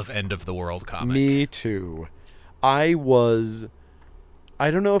style of end of the world comic. Me too. I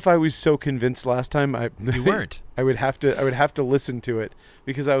don't know if I was so convinced last time. You weren't. I would have to listen to it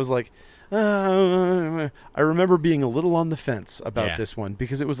because I was like, I remember being a little on the fence about this one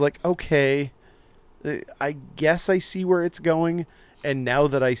because it was like, okay, I guess I see where it's going. And now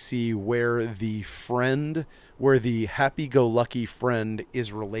that I see where the happy-go-lucky friend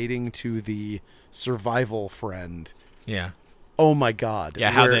is relating to the survival friend. Yeah. Oh my God. Yeah,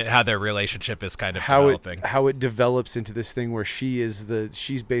 how their relationship is kind of developing. How it develops into this thing where she's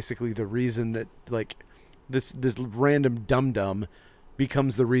basically the reason that this random dum-dum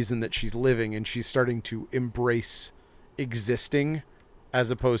becomes the reason that she's living, and she's starting to embrace existing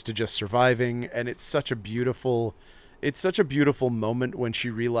as opposed to just surviving. And it's such a beautiful moment when she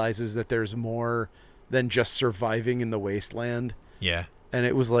realizes that there's more than just surviving in the wasteland. Yeah. And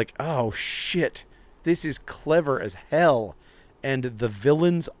it was like, oh shit, this is clever as hell. And the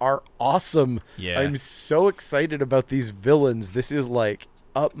villains are awesome. Yeah. I'm so excited about these villains. This is like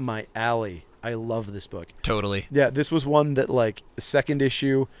up my alley. I love this book. Totally. Yeah, this was one that the second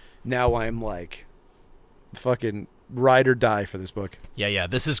issue, now I'm like fucking ride or die for this book. Yeah,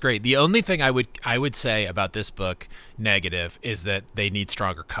 this is great. The only thing I would say about this book negative is that they need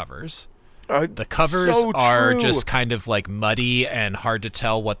stronger covers. The covers are just kind of like muddy and hard to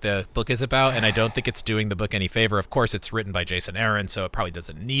tell what the book is about, and I don't think it's doing the book any favor. Of course, it's written by Jason Aaron, so it probably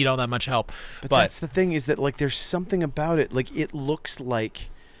doesn't need all that much help. But that's the thing, is that there's something about it. It looks like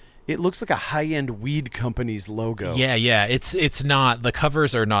a high-end weed company's logo. Yeah. It's not. The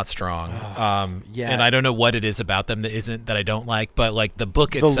covers are not strong. And I don't know what it is about them that I don't like. But the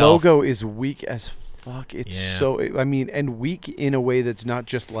book itself, the logo is weak as fuck. It's and weak in a way that's not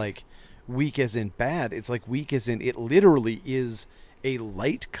just weak as in bad. It's weak as in it literally is a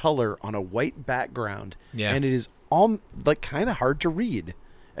light color on a white background. Yeah, and it is all kind of hard to read.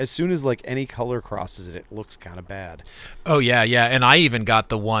 As soon as any color crosses it, it looks kind of bad. Oh yeah, and I even got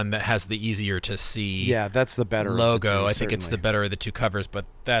the one that has the easier to see. Yeah, that's the better logo. I think it's the better of the two covers. But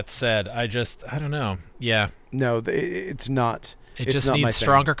that said, I don't know. Yeah, no, it's not. It just needs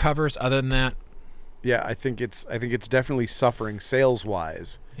stronger covers. Other than that, yeah, I think it's definitely suffering sales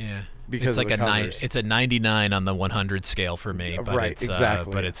wise. Yeah. Because it's it's a 99 on the 100 scale for me. But right, it's,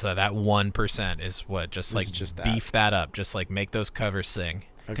 exactly. But it's that 1% is what just beef that up. Just make those covers sing.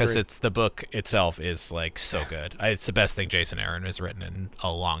 Because it's the book itself is so good. It's the best thing Jason Aaron has written in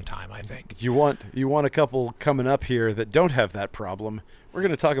a long time, I think. You want a couple coming up here that don't have that problem. We're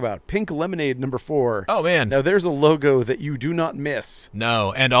going to talk about Pink Lemonade #4. Oh man! Now there's a logo that you do not miss.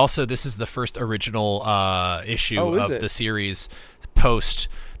 No, and also this is the first original issue of the series. Post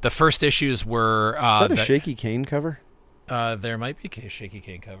the first issues were. Is that a Shaky Kane cover? There might be a Shaky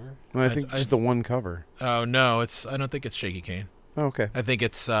Kane cover. No, I think just the one cover. Oh no, I don't think it's Shaky Kane. Oh, okay. I think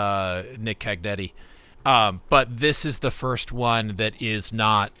it's Nick Cagnetti. But this is the first one that is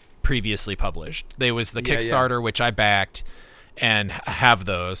not previously published. There was the Kickstarter, which I backed and have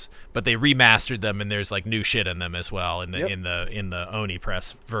those, but they remastered them and there's new shit in them as well in the Oni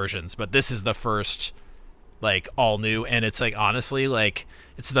Press versions. But this is the first all new, and it's honestly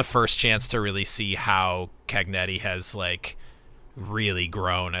it's the first chance to really see how Cagnetti has really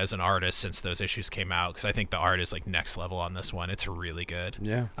grown as an artist since those issues came out, because I think the art is next level on this one. It's really good.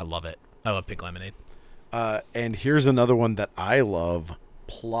 Yeah, I love it. I love Pink Lemonade. And here's another one that I love,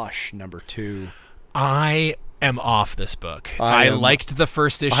 Plush #2. I am off this book. I liked the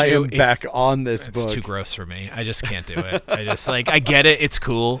first issue. I am back on this book. It's too gross for me. I just can't do it. I just I get it. It's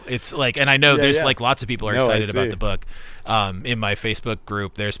cool. It's and I know there's lots of people are excited about the book. In my Facebook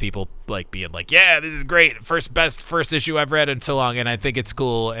group, there's people being yeah, this is great. Best first issue I've read in so long, and I think it's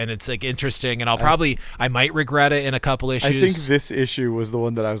cool and it's interesting, and I might regret it in a couple issues. I think this issue was the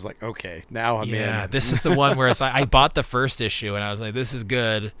one that I was okay, now I'm in. Yeah, this is the one where I bought the first issue and I was this is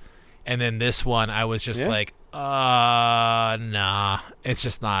good. And then this one, I was just nah, it's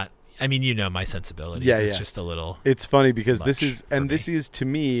just not. I mean, my sensibilities. Yeah, it's just a little. It's funny because this is to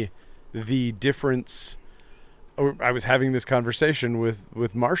me the difference. I was having this conversation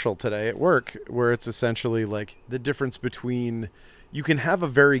with Marshall today at work, where it's essentially like the difference between, you can have a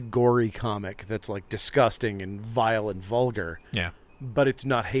very gory comic that's like disgusting and vile and vulgar, Yeah. but it's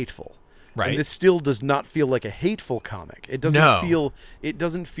not hateful. Right. And this still does not feel like a hateful comic. It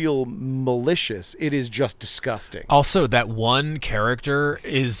doesn't feel malicious. It is just disgusting. Also, that one character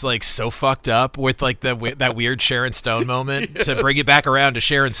is like so fucked up with like that weird Sharon Stone moment to bring it back around to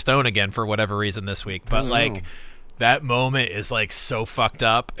Sharon Stone again for whatever reason this week. But like that moment is like so fucked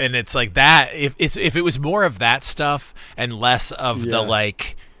up, and it's like that. If it was more of that stuff and less of the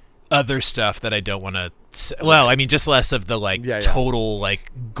like other stuff that I don't want to. Well, I mean, just less of the like total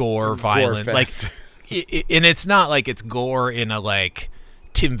like gore violent, like, and it's not like it's gore in a like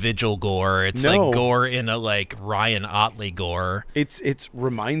Tim Vigil gore. It's like gore in a like Ryan Otley gore. It's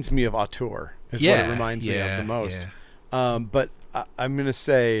reminds me of Auteur. Is what it reminds me of the most. Yeah. But I'm gonna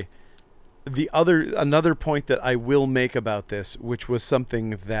say another point that I will make about this, which was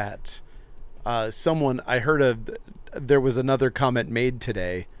something that I heard there was another comment made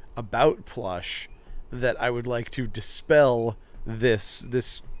today about Plush that I would like to dispel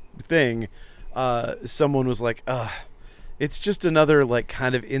this thing. Someone was like, it's just another like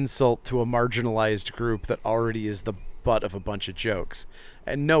kind of insult to a marginalized group that already is the butt of a bunch of jokes.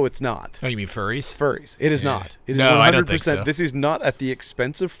 And no, it's not. Oh, you mean furries? Furries. It is not. It is no, 100%. I don't think so. This is not at the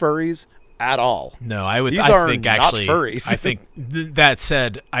expense of furries at all. No, I think not actually furries. I think that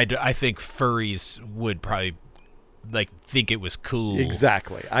said, I think furries would probably like think it was cool.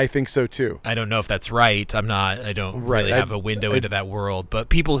 Exactly. I think so too. I don't know if that's right. I don't really have a window into that world, but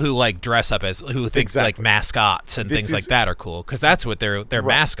people who like dress up who think like mascots and things like that are cool, because that's what they're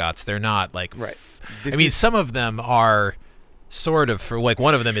mascots. They're not like I mean, some of them are sort of, for like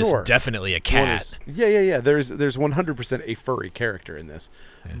one of them is definitely a cat. Yeah. There's 100% a furry character in this,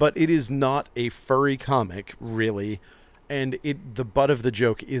 but it is not a furry comic really. And the butt of the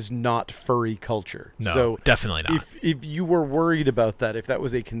joke is not furry culture. No, so definitely not. If you were worried about that, if that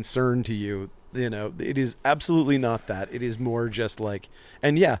was a concern to you, it is absolutely not that. It is more just like,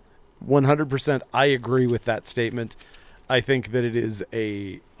 and 100%, I agree with that statement. I think that it is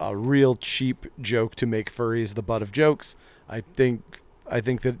a real cheap joke to make furries the butt of jokes. I think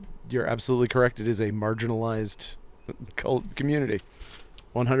that you're absolutely correct. It is a marginalized community,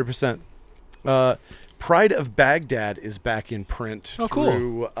 100%. Pride of Baghdad is back in print. Oh, cool.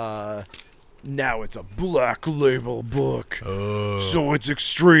 Through, now it's a Black Label book. So it's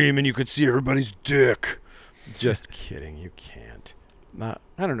extreme and you could see everybody's dick. Just kidding. You can't. I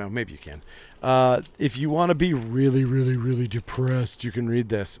don't know. Maybe you can. If you want to be really, really, really depressed, you can read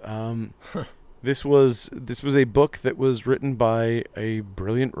this. This was a book that was written by a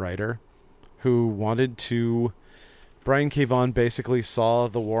brilliant writer who wanted to... Brian K. Vaughan basically saw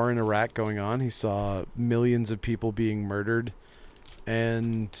the war in Iraq going on. He saw millions of people being murdered.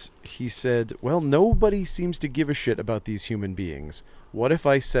 And he said, well, nobody seems to give a shit about these human beings. What if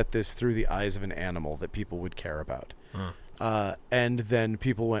I set this through the eyes of an animal that people would care about? And then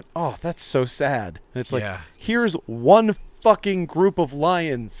people went, oh, that's so sad. And it's like, here's one fucking group of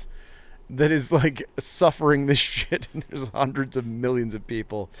lions that is like suffering this shit. And there's hundreds of millions of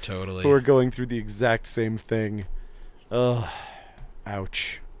people who are going through the exact same thing. Ugh,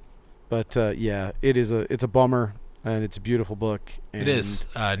 ouch. But it's a bummer, and it's a beautiful book. And it is.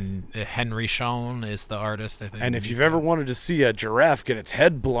 Henry Schoen is the artist, I think. And if you've ever wanted to see a giraffe get its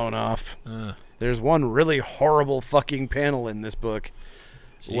head blown off, there's one really horrible fucking panel in this book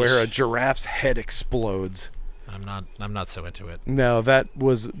where a giraffe's head explodes. I'm not so into it. No, that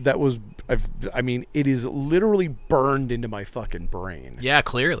was I mean, it is literally burned into my fucking brain. Yeah,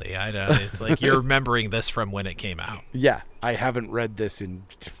 clearly. I know. It's like you're remembering this from when it came out. Yeah, I haven't read this in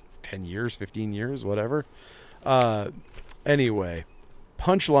 10 years, 15 years, whatever. Anyway,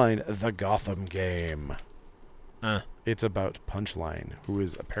 Punchline: The Gotham Game. It's about Punchline, who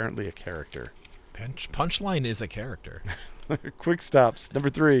is apparently a character. Punchline is a character. Quick stops. Number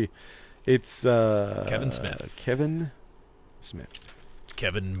 3. It's Kevin Smith. Kevin Smith.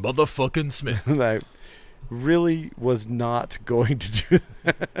 Kevin motherfucking Smith. I really was not going to do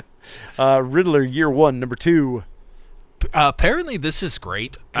that. Riddler Year 1, number 2. Apparently this is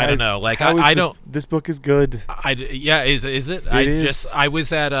great. Guys, I don't know. Like I don't. This book is good. Is it? I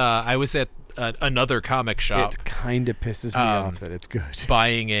was at another comic shop. It kind of pisses me off that it's good.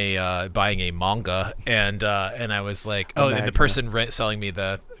 Buying a manga, and I was like, and the person selling me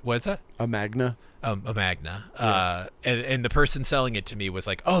what's that? A Magna. A Magna. Yes. And the person selling it to me was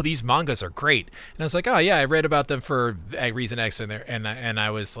like, oh, these mangas are great. And I was like, oh yeah, I read about them for reason X and I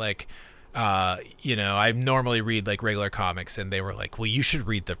was like, I normally read like regular comics, and they were like, well, you should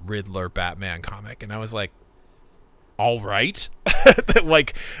read the Riddler Batman comic. And I was like, all right.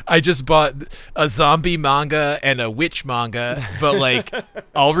 Like, I just bought a zombie manga and a witch manga, but like,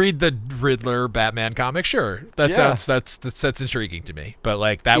 I'll read the Riddler Batman comic. Sure, that sounds that's intriguing to me. But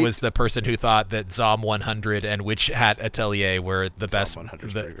like, that was the person who thought that Zom 100 and Witch Hat Atelier were the best.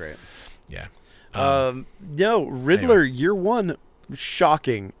 100 pretty great. Yeah. No, Riddler Year One,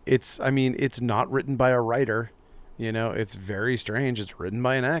 shocking. It's not written by a writer. You know, it's very strange. It's written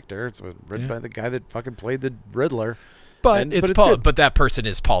by an actor. It's written by the guy that fucking played the Riddler. But but that person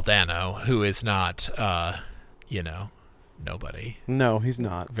is Paul Dano, who is not, nobody. No, he's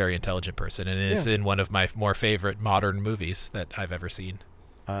not. Very intelligent person, and is in one of my more favorite modern movies that I've ever seen.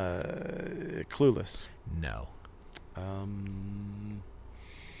 Clueless. No.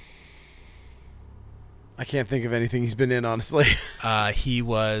 I can't think of anything he's been in, honestly. He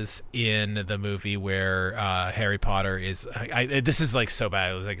was in the movie where Harry Potter is. This is like so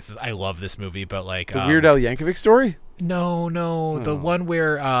bad. It was like, I love this movie, but like the Weird Al Yankovic story. No, the one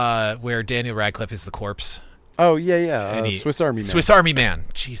where Daniel Radcliffe is the corpse. Oh yeah. Swiss Army Man. Swiss Army Man.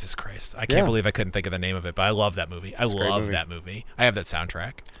 Jesus Christ, I can't believe I couldn't think of the name of it, but I love that movie. I love that movie. I have that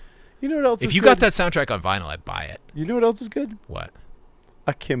soundtrack. You know what else? If you got that soundtrack on vinyl, I'd buy it. You know what else is good? What?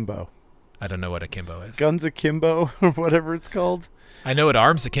 Akimbo. I don't know what akimbo is. Guns Akimbo, or whatever it's called. I know what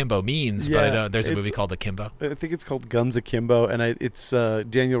arms akimbo means, but I don't. There's a movie called Akimbo. I think it's called Guns Akimbo, and it's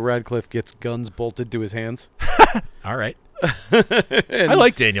Daniel Radcliffe gets guns bolted to his hands. All right. I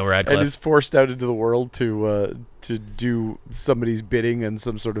like Daniel Radcliffe. And is forced out into the world to do somebody's bidding in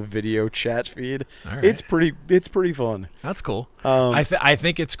some sort of video chat feed. All right. It's pretty fun. That's cool. I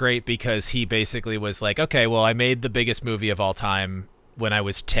think it's great because he basically was like, okay, well, I made the biggest movie of all time when I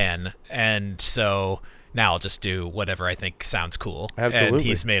was 10, and so now I'll just do whatever I think sounds cool. Absolutely. And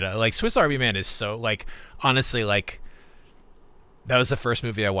he's made like Swiss Army Man is so, like, honestly, like, that was the first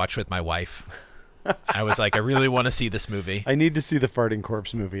movie I watched with my wife. I was like, I really want to see this movie. I need to see the Farting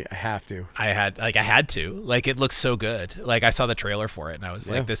Corpse movie. I have to. I had to. Like, it looks so good. Like, I saw the trailer for it, and I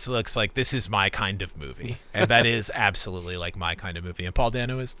was like, this looks like this is my kind of movie. And that is absolutely, like, my kind of movie. And Paul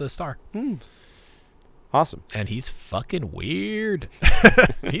Dano is the star. Awesome. And he's fucking weird.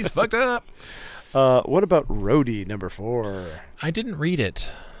 He's fucked up. What about Roadie '4? I didn't read it.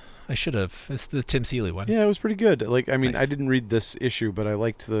 I should have. It's the Tim Seeley one. Yeah, it was pretty good. Like, I mean, Nice. I didn't read this issue, but I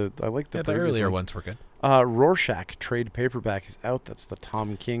liked the The previous earlier ones were good. Rorschach trade paperback is out. That's the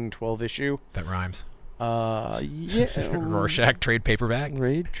Tom King 12 issue. That rhymes. Yeah. Rorschach trade paperback.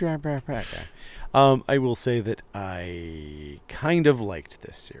 I will say that I kind of liked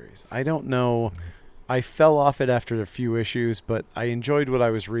this series. I don't know. I fell off it after a few issues, but I enjoyed what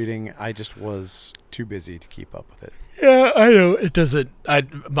I was reading. I just was too busy to keep up with it. Yeah, I know. It doesn't.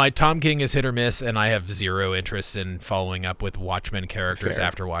 My Tom King is hit or miss, and I have zero interest in following up with Watchmen characters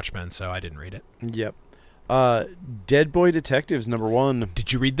after Watchmen, so I didn't read it. Yep. Dead Boy Detectives #1.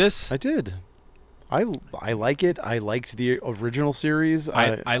 Did you read this? I did. I like it. I liked the original series.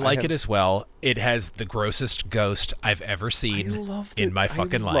 I like it as well. It has the grossest ghost I've ever seen in my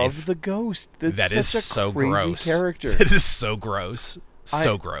fucking life. I love the ghost. That is so gross. Character. It is so gross.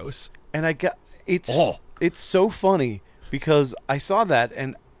 So gross. And it's so funny because I saw that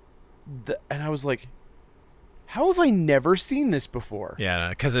and I was like, how have I never seen this before? Yeah,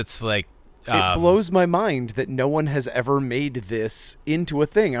 because it's like it blows my mind that no one has ever made this into a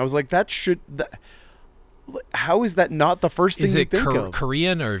thing. I was like, how is that not the first thing you think of?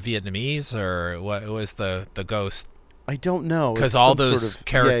 Korean or Vietnamese or what was the ghost? I don't know. Because all those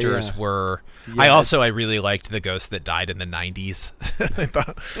characters were. Yeah, I really liked the ghost that died in the 90s. I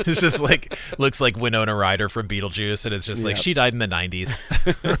thought it's just like looks like Winona Ryder from Beetlejuice, and it's just like she died in the 90s.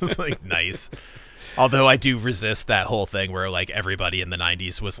 It was like nice. Although I do resist that whole thing where like everybody in the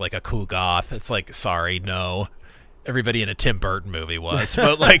 90s was like a cool goth. It's like, sorry, no. Everybody in a Tim Burton movie was,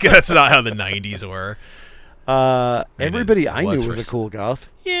 but like that's not how the 90s were. Everybody I knew was a cool goth.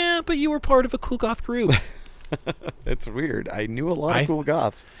 Yeah, but you were part of a cool goth group. It's weird. I knew a lot of cool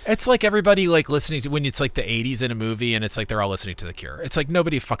goths. It's like everybody like listening to when it's like the 80s in a movie and it's like they're all listening to The Cure. It's like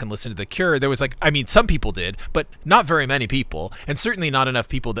nobody fucking listened to The Cure. There was like, I mean, some people did, but not very many people, and certainly not enough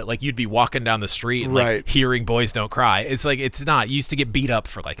people that like you'd be walking down the street and like hearing Boys Don't Cry. It's like it's not. You used to get beat up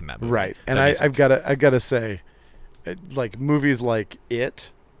for liking that movie. Right. And I've got to say, like movies like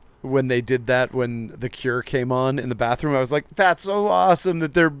It, when they did that when The Cure came on in the bathroom, I was like, that's so awesome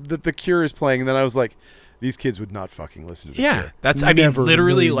that The Cure is playing. And then I was like, these kids would not fucking listen to The Cure. That's I mean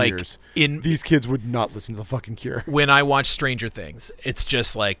literally like these kids would not listen to the fucking Cure. When I watch Stranger Things, it's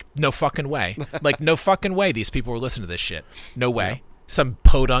just like no fucking way. Like no fucking way these people were listening to this shit. No way. some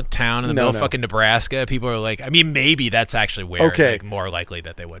podunk town in the middle of No. fucking Nebraska, people are like, I mean, maybe that's actually where like, more likely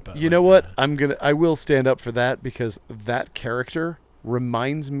that they would. But You know what? I will stand up for that because that character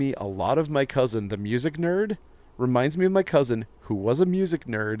reminds me a lot of my cousin, the music nerd. Reminds me of my cousin who was a music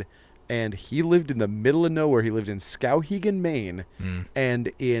nerd, and he lived in the middle of nowhere. He lived in Skowhegan, Maine,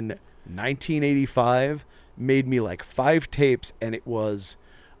 and in 1985 made me like 5 tapes, and it was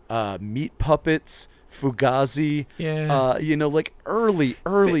Meat Puppets, Fugazi, like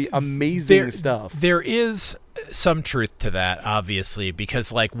early amazing stuff. There is some truth to that, obviously,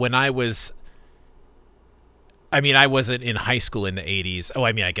 because like when I wasn't in high school in the 80s. Oh,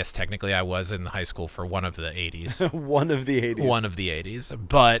 I mean, I guess technically I was in high school for one of the 80s. One of the 80s.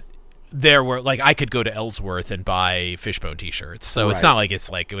 But there were, like, I could go to Ellsworth and buy Fishbone t-shirts. So it's not like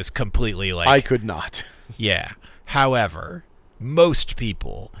it was completely like... I could not. Yeah. However, most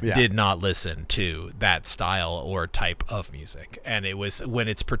people did not listen to that style or type of music. And it was when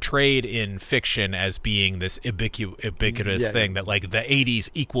it's portrayed in fiction as being this ubiquitous thing that like the 80s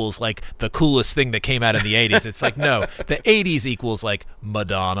equals like the coolest thing that came out in the 80s. It's like, no, the 80s equals like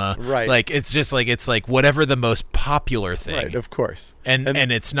Madonna. Right. Like it's just like, it's like whatever the most popular thing. Right, of course. And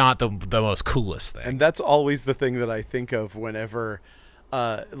it's not the most coolest thing. And that's always the thing that I think of whenever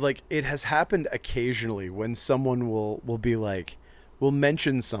like it has happened occasionally when someone will be like, will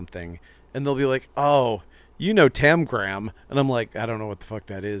mention something and they'll be like, oh, you know Tam Graham, and I'm like, I don't know what the fuck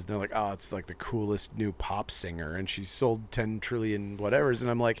that is. And they're like, oh, it's like the coolest new pop singer and she sold 10 trillion whatevers.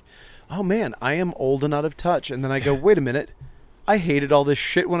 And I'm like, oh man, I am old and out of touch. And then I go, wait a minute, I hated all this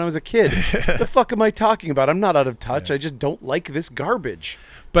shit when I was a kid. The fuck am I talking about? I'm not out of touch. I just don't like this garbage.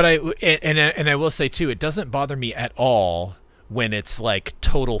 But I will say too, it doesn't bother me at all when it's like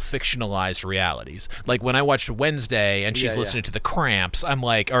total fictionalized realities. Like when I watched Wednesday and she's listening to the Cramps, I'm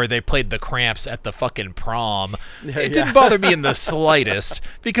like, or they played the Cramps at the fucking prom. It didn't bother me in the slightest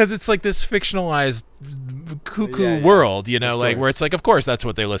because it's like this fictionalized cuckoo world, you know, like where it's like, of course that's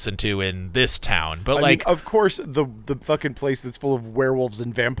what they listen to in this town. But I mean, of course the fucking place that's full of werewolves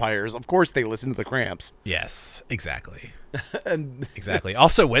and vampires, of course they listen to the Cramps. Yes, exactly. And exactly.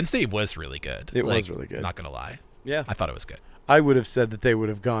 Also, Wednesday was really good. It was really good. Not gonna lie. Yeah. I thought it was good. I would have said that they would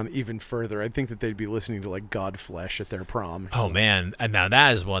have gone even further. I think that they'd be listening to like Godflesh at their prom. Oh man, and now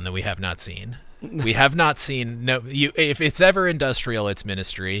that is one that we have not seen. We have not seen. No, if it's ever industrial, it's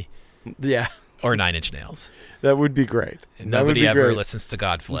Ministry. Yeah. Or Nine Inch Nails. That would be great. Nobody ever listens to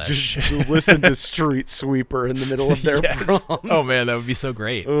Godflesh. Just listen to Street Sweeper in the middle of their prom. Oh man, that would be so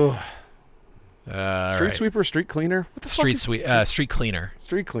great. Street Sweeper, Street Cleaner. What the Street fuck Street Cleaner.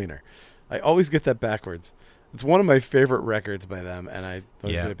 Street Cleaner. I always get that backwards. It's one of my favorite records by them, and I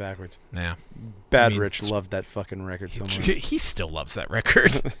always get it backwards. Yeah. Bad Rich loved that fucking record so much. He still loves that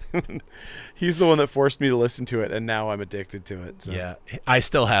record. He's the one that forced me to listen to it, and now I'm addicted to it. So. Yeah. I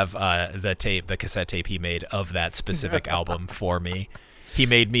still have the cassette tape he made of that specific album for me. He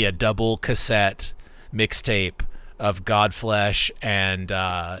made me a double cassette mixtape of Godflesh and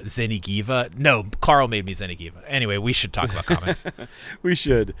Zenigiva. No, Carl made me Zenigiva. Anyway, we should talk about comics. We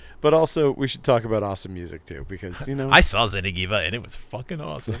should. But also, we should talk about awesome music, too, because, you know. I saw Zenigiva, and it was fucking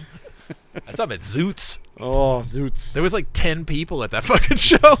awesome. I saw him at Zoots. Oh, Zoots. There was like 10 people at that fucking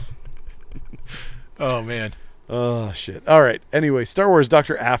show. Oh, man. Oh, shit. All right. Anyway, Star Wars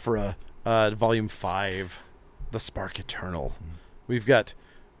Dr. Aphra, Volume 5, The Spark Eternal. We've got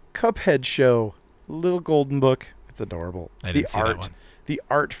Cuphead Show, Little Golden Book. It's adorable. I didn't see that one. The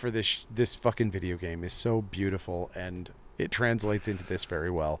art for this fucking video game is so beautiful, and it translates into this very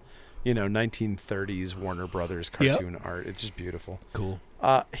well. You know, 1930s Warner Brothers cartoon art. It's just beautiful. Cool.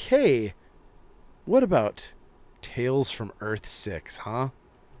 Hey, what about Tales from Earth 6, huh?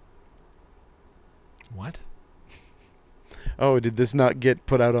 What? Oh, did this not get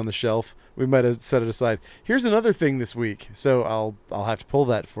put out on the shelf? We might have set it aside. Here's another thing this week, so I'll have to pull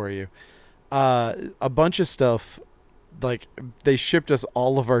that for you. A bunch of stuff, like they shipped us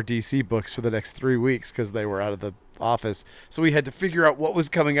all of our DC books for the next 3 weeks because they were out of the office. So we had to figure out what was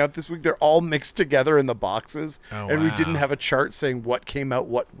coming out this week. They're all mixed together in the boxes. We didn't have a chart saying what came out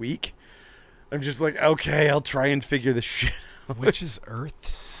what week. I'm just like, okay, I'll try and figure this shit out. Which is Earth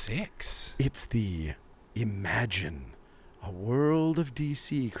 6? It's the Imagine, a world of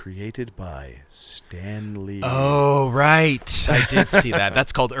DC created by Stan Lee. Oh, right. I did see that.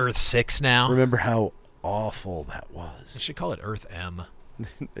 That's called Earth 6 now. Remember how awful that was? They should call it Earth M.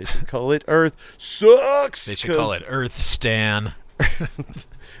 They should call it Earth Sucks. They should call it Earth Stan.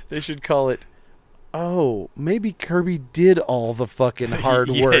 They should call it, oh, maybe Kirby did all the fucking hard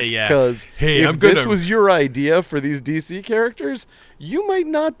work. Because if this was your idea for these DC characters, you might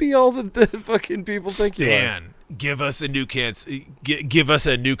not be all the fucking people think you are. Stan, give us a new give us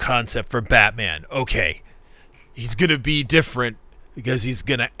a new concept for Batman. Okay, he's gonna be different because he's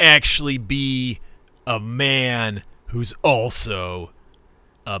gonna actually be a man who's also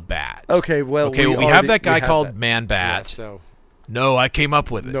a bat. Okay, well, okay, we have that guy called Man Bat. Yeah, so no, I came up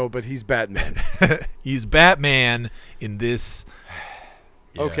with it. no, but he's Batman. He's Batman in this.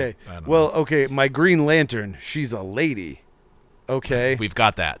 Yeah, okay, I don't well, know. okay, my Green Lantern, she's a lady. Okay. We've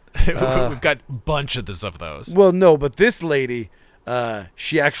got that. We've got a bunch of those. Well, no, but this lady,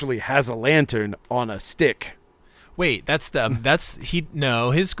 she actually has a lantern on a stick. Wait,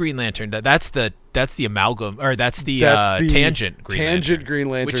 his Green Lantern. That's the amalgam, or that's the Tangent Green Lantern, Green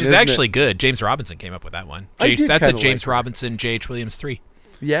Lantern, which is isn't actually it? Good. James Robinson came up with that one. I did That's a kinda James like Robinson, J.H. Williams 3.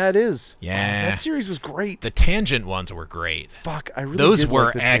 Yeah, it is. Yeah. That series was great. The Tangent ones were great. Fuck, I really Those did were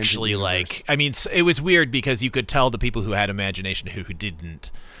like the Tangent actually universe. like. I mean, it was weird because you could tell the people who had imagination who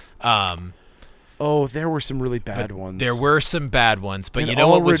didn't. Oh, there were some really bad ones. There were some bad ones, but And you know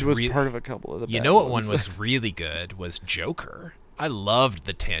what was part of a couple of the bad you know what ones. one was really good was Joker. I loved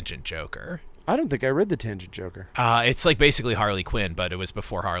the Tangent Joker. I don't think I read the Tangent Joker. It's like basically Harley Quinn, but it was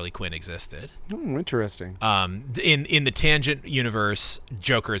before Harley Quinn existed. Interesting. In the Tangent universe,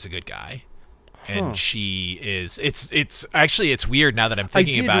 Joker is a good guy, and she is. It's actually weird now that I'm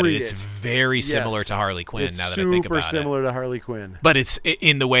thinking did about it. read It's it. very similar Yes. to Harley Quinn. It's now that I think about super similar to Harley Quinn. but it's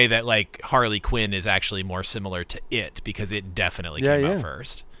in the way that like Harley Quinn is actually more similar to it because it definitely came out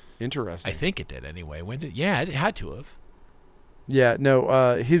first. Interesting. I think it did anyway. When did? Yeah, it had to have. Yeah,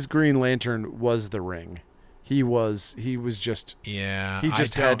 no, his Green Lantern was the Ring. He was just Yeah, he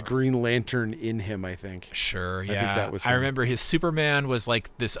just I had don't- Green Lantern in him, I think. Sure, yeah. think that was I him. remember his Superman was like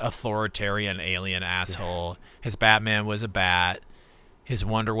this authoritarian alien asshole. His Batman was a bat. His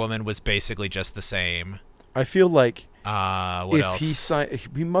Wonder Woman was basically just the same. I feel like What if else?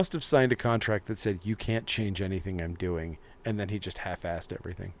 he must have signed a contract that said you can't change anything I'm doing, and then he just half-assed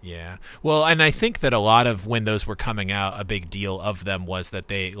everything. Yeah. Well, and I think that a lot of when those were coming out, a big deal of them was that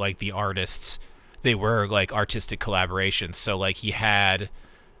they, like the artists, they were like artistic collaborations. So like he had,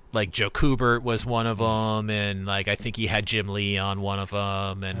 like Joe Kubert was one of them, and like I think he had Jim Lee on one of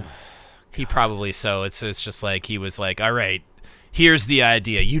them, and he probably it's just like he was like, all right, here's the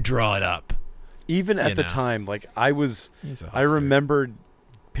idea, you draw it up. Even at the know. time, like He's a I huckster. remembered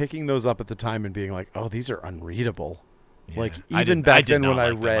picking those up at the time and being like, "Oh, these are unreadable." Yeah. Like I even did back then not when I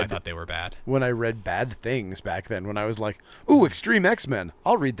like them. I read thought they were bad. bad things back then, when I was like, "Ooh, Extreme X-Men,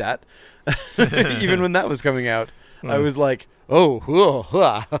 I'll read that." Even when that was coming out, I was like, "Oh,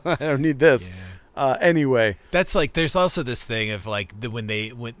 I don't need this." Anyway, That's like there's also this thing of like when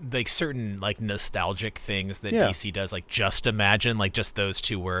like certain like nostalgic things that Yeah. DC does, like Just Imagine, like just those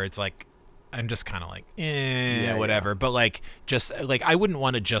two words, like I'm just kind of like whatever. But like just like I wouldn't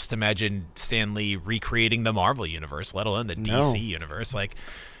want to just imagine Stan Lee recreating the Marvel universe, let alone the DC universe. Like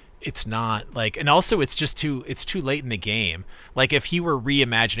it's not like, and also it's too late in the game. Like if he were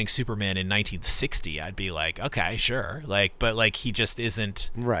reimagining Superman in 1960, I'd be like, okay, sure. Like, but like he just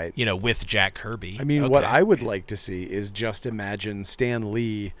isn't, right. you know, with Jack Kirby. I mean, what Okay. I would like to see is just imagine Stan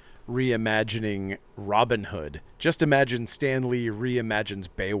Lee reimagining Robin Hood. Just imagine Stan Lee reimagines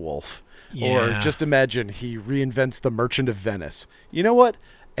Beowulf. Or Yeah. just imagine he reinvents The Merchant of Venice. You know what?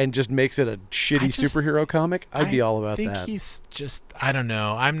 And just makes it a shitty superhero comic. I'd be all about I think that. he's just, I don't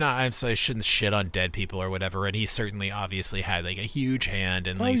know. I shouldn't shit on dead people or whatever. And he certainly obviously had like a huge hand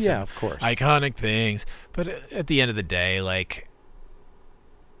in like some of course. iconic things. But at the end of the day, like,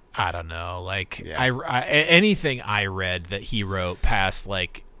 I don't know. Like Yeah. anything I read that he wrote past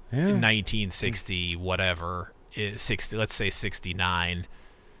like Yeah. 1960, whatever, 60, let's say 69,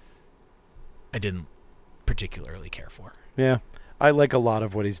 I didn't particularly care for. Yeah. I like a lot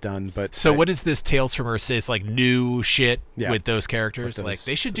of what he's done, but So what is this Tales from Earth? It's like new shit Yeah. with those characters. With like those-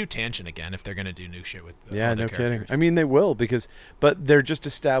 they should do Tangent again if they're gonna do new shit with. Yeah, other no kidding. characters. I mean, they will but they're just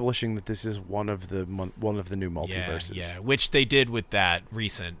establishing that this is one of the new multiverses. Yeah, which they did with that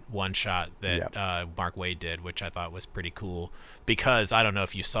recent one shot that Yeah. Mark Waid did, which I thought was pretty cool. Because I don't know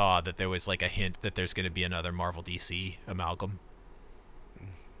if you saw that there was like a hint that there's going to be another Marvel DC amalgam.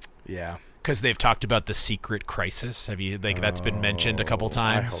 Yeah. Because they've talked about the Secret Crisis. Have you like that's been mentioned a couple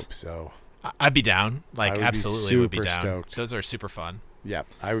times? I hope so. I'd be down. Like I would be absolutely would be super down. stoked. Those are super fun. Yeah,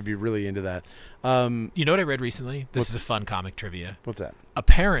 I would be really into that. You know what I read recently? This is a fun comic trivia. What's that?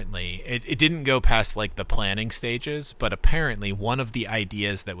 Apparently, it didn't go past like the planning stages, but apparently one of the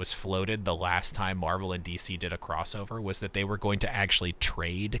ideas that was floated the last time Marvel and DC did a crossover was that they were going to actually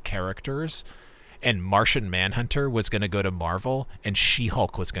trade characters, and Martian Manhunter was going to go to Marvel and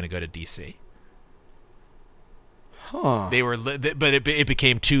She-Hulk was going to go to DC. Huh. They were, but it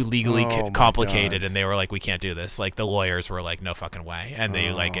became too legally Oh, my complicated, God. and they were like, we can't do this. Like the lawyers were like, no fucking way, and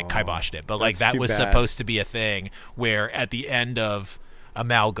they like it kiboshed it. But like That's that too was bad. supposed to be a thing where at the end of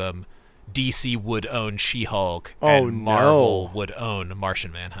Amalgam, DC would own She-Hulk, Oh, and Marvel no. would own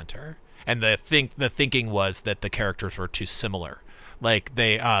Martian Manhunter. And the thinking was that the characters were too similar. Like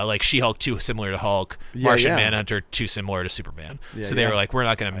they like She-Hulk too similar to Hulk, Yeah, Martian yeah. Manhunter too similar to Superman. Yeah, so they yeah. were like, we're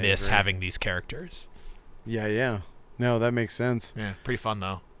not going to I miss agree. having these characters. Yeah. No, that makes sense. Yeah, pretty fun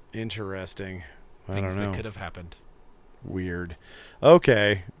though. Interesting. I Things don't know. that could have happened. Weird.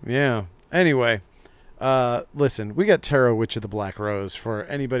 Okay. Yeah. Anyway, listen, we got Tara Witch of the Black Rose for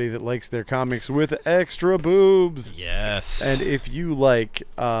anybody that likes their comics with extra boobs. Yes. And if you like,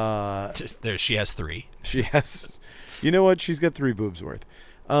 there, she has 3. she has, you know what? She's got 3 boobs worth.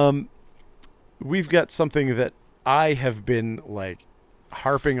 We've got something that I have been like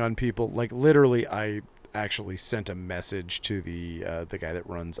harping on people. Like literally, I actually sent a message to the guy that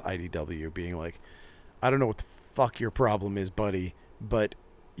runs IDW, being like, I don't know what the fuck your problem is, buddy, but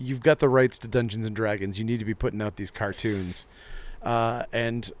you've got the rights to Dungeons and Dragons. You need to be putting out these cartoons.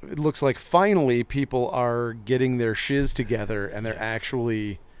 And it looks like finally people are getting their shiz together and they're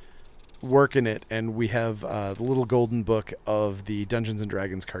actually working it. And we have the little golden book of the Dungeons and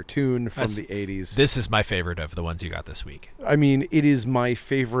Dragons cartoon from That's- the 80s. This is my favorite of the ones you got this week. I mean, it is my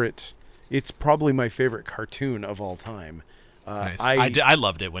favorite. It's probably my favorite cartoon of all time. Nice. I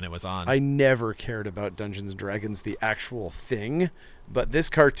loved it when it was on. I never cared about Dungeons and Dragons, the actual thing, but this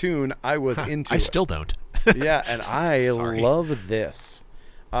cartoon, I was into. I still don't. Yeah, and I Sorry. love this.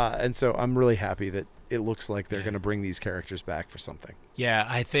 And so I'm really happy that it looks like they're going to bring these characters back for something. Yeah,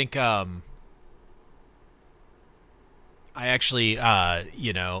 I think I actually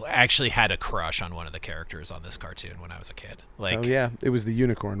actually had a crush on one of the characters on this cartoon when I was a kid. Like Oh yeah, it was the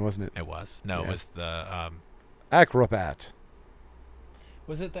unicorn, wasn't it? it was. No, Yeah. it was the Acrobat.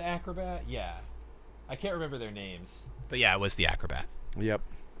 was it the acrobat? Yeah. I can't remember their names. But yeah, it was the acrobat. Yep,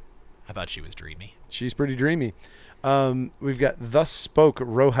 I thought she was dreamy. she's pretty dreamy. We've got Thus Spoke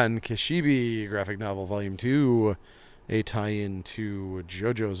Rohan Kishibe graphic novel volume 2, a tie-in to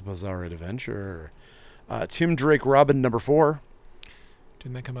JoJo's Bizarre Adventure. Tim Drake Robin number 4.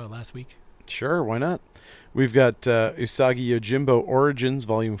 Didn't that come out last week? Sure, why not? We've got Usagi Yojimbo Origins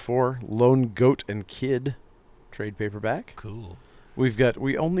volume 4, Lone Goat and Kid trade paperback. Cool. We've got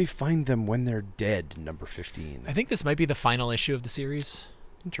We Only Find Them When They're Dead number 15. I think this might be the final issue of the series.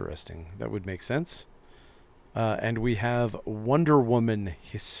 Interesting. That would make sense. And we have Wonder Woman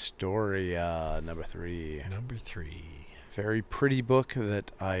Historia number 3. Number 3. Very pretty book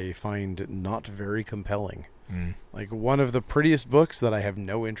that I find not very compelling. Mm. Like one of the prettiest books that I have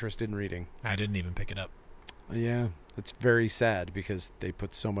no interest in reading. I didn't even pick it up. Yeah, it's very sad because they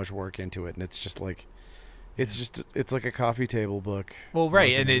put so much work into it, and it's just like, it's like a coffee table book. Well, more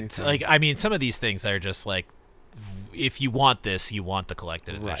right, than and it's anything. like, I mean, some of these things are just like, if you want this, you want the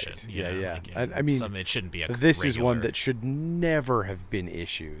collected edition. Right. you Yeah, know, yeah. like, I mean, it shouldn't be a This is one regular- that should never have been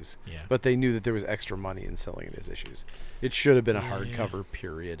issues. Yeah. But they knew that there was extra money in selling it as issues. It should have been a Yeah. hardcover,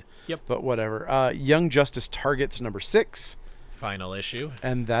 period. Yep. But whatever. Young Justice Targets number 6, Final issue.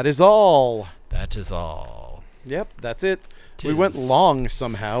 and that is all. That is all. Yep, that's it. We went Tis. long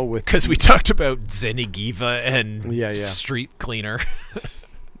somehow with Because we talked about Zenigiva and Yeah, yeah. Street Cleaner.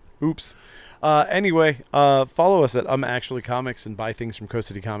 Oops. Anyway, follow us at Actually Comics and buy things from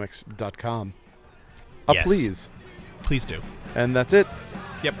coastcitycomics.com. Yes. Please. Please do. And that's it.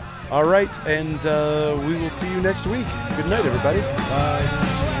 Yep. All right, and we will see you next week. Good night, everybody.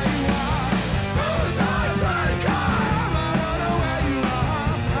 Bye.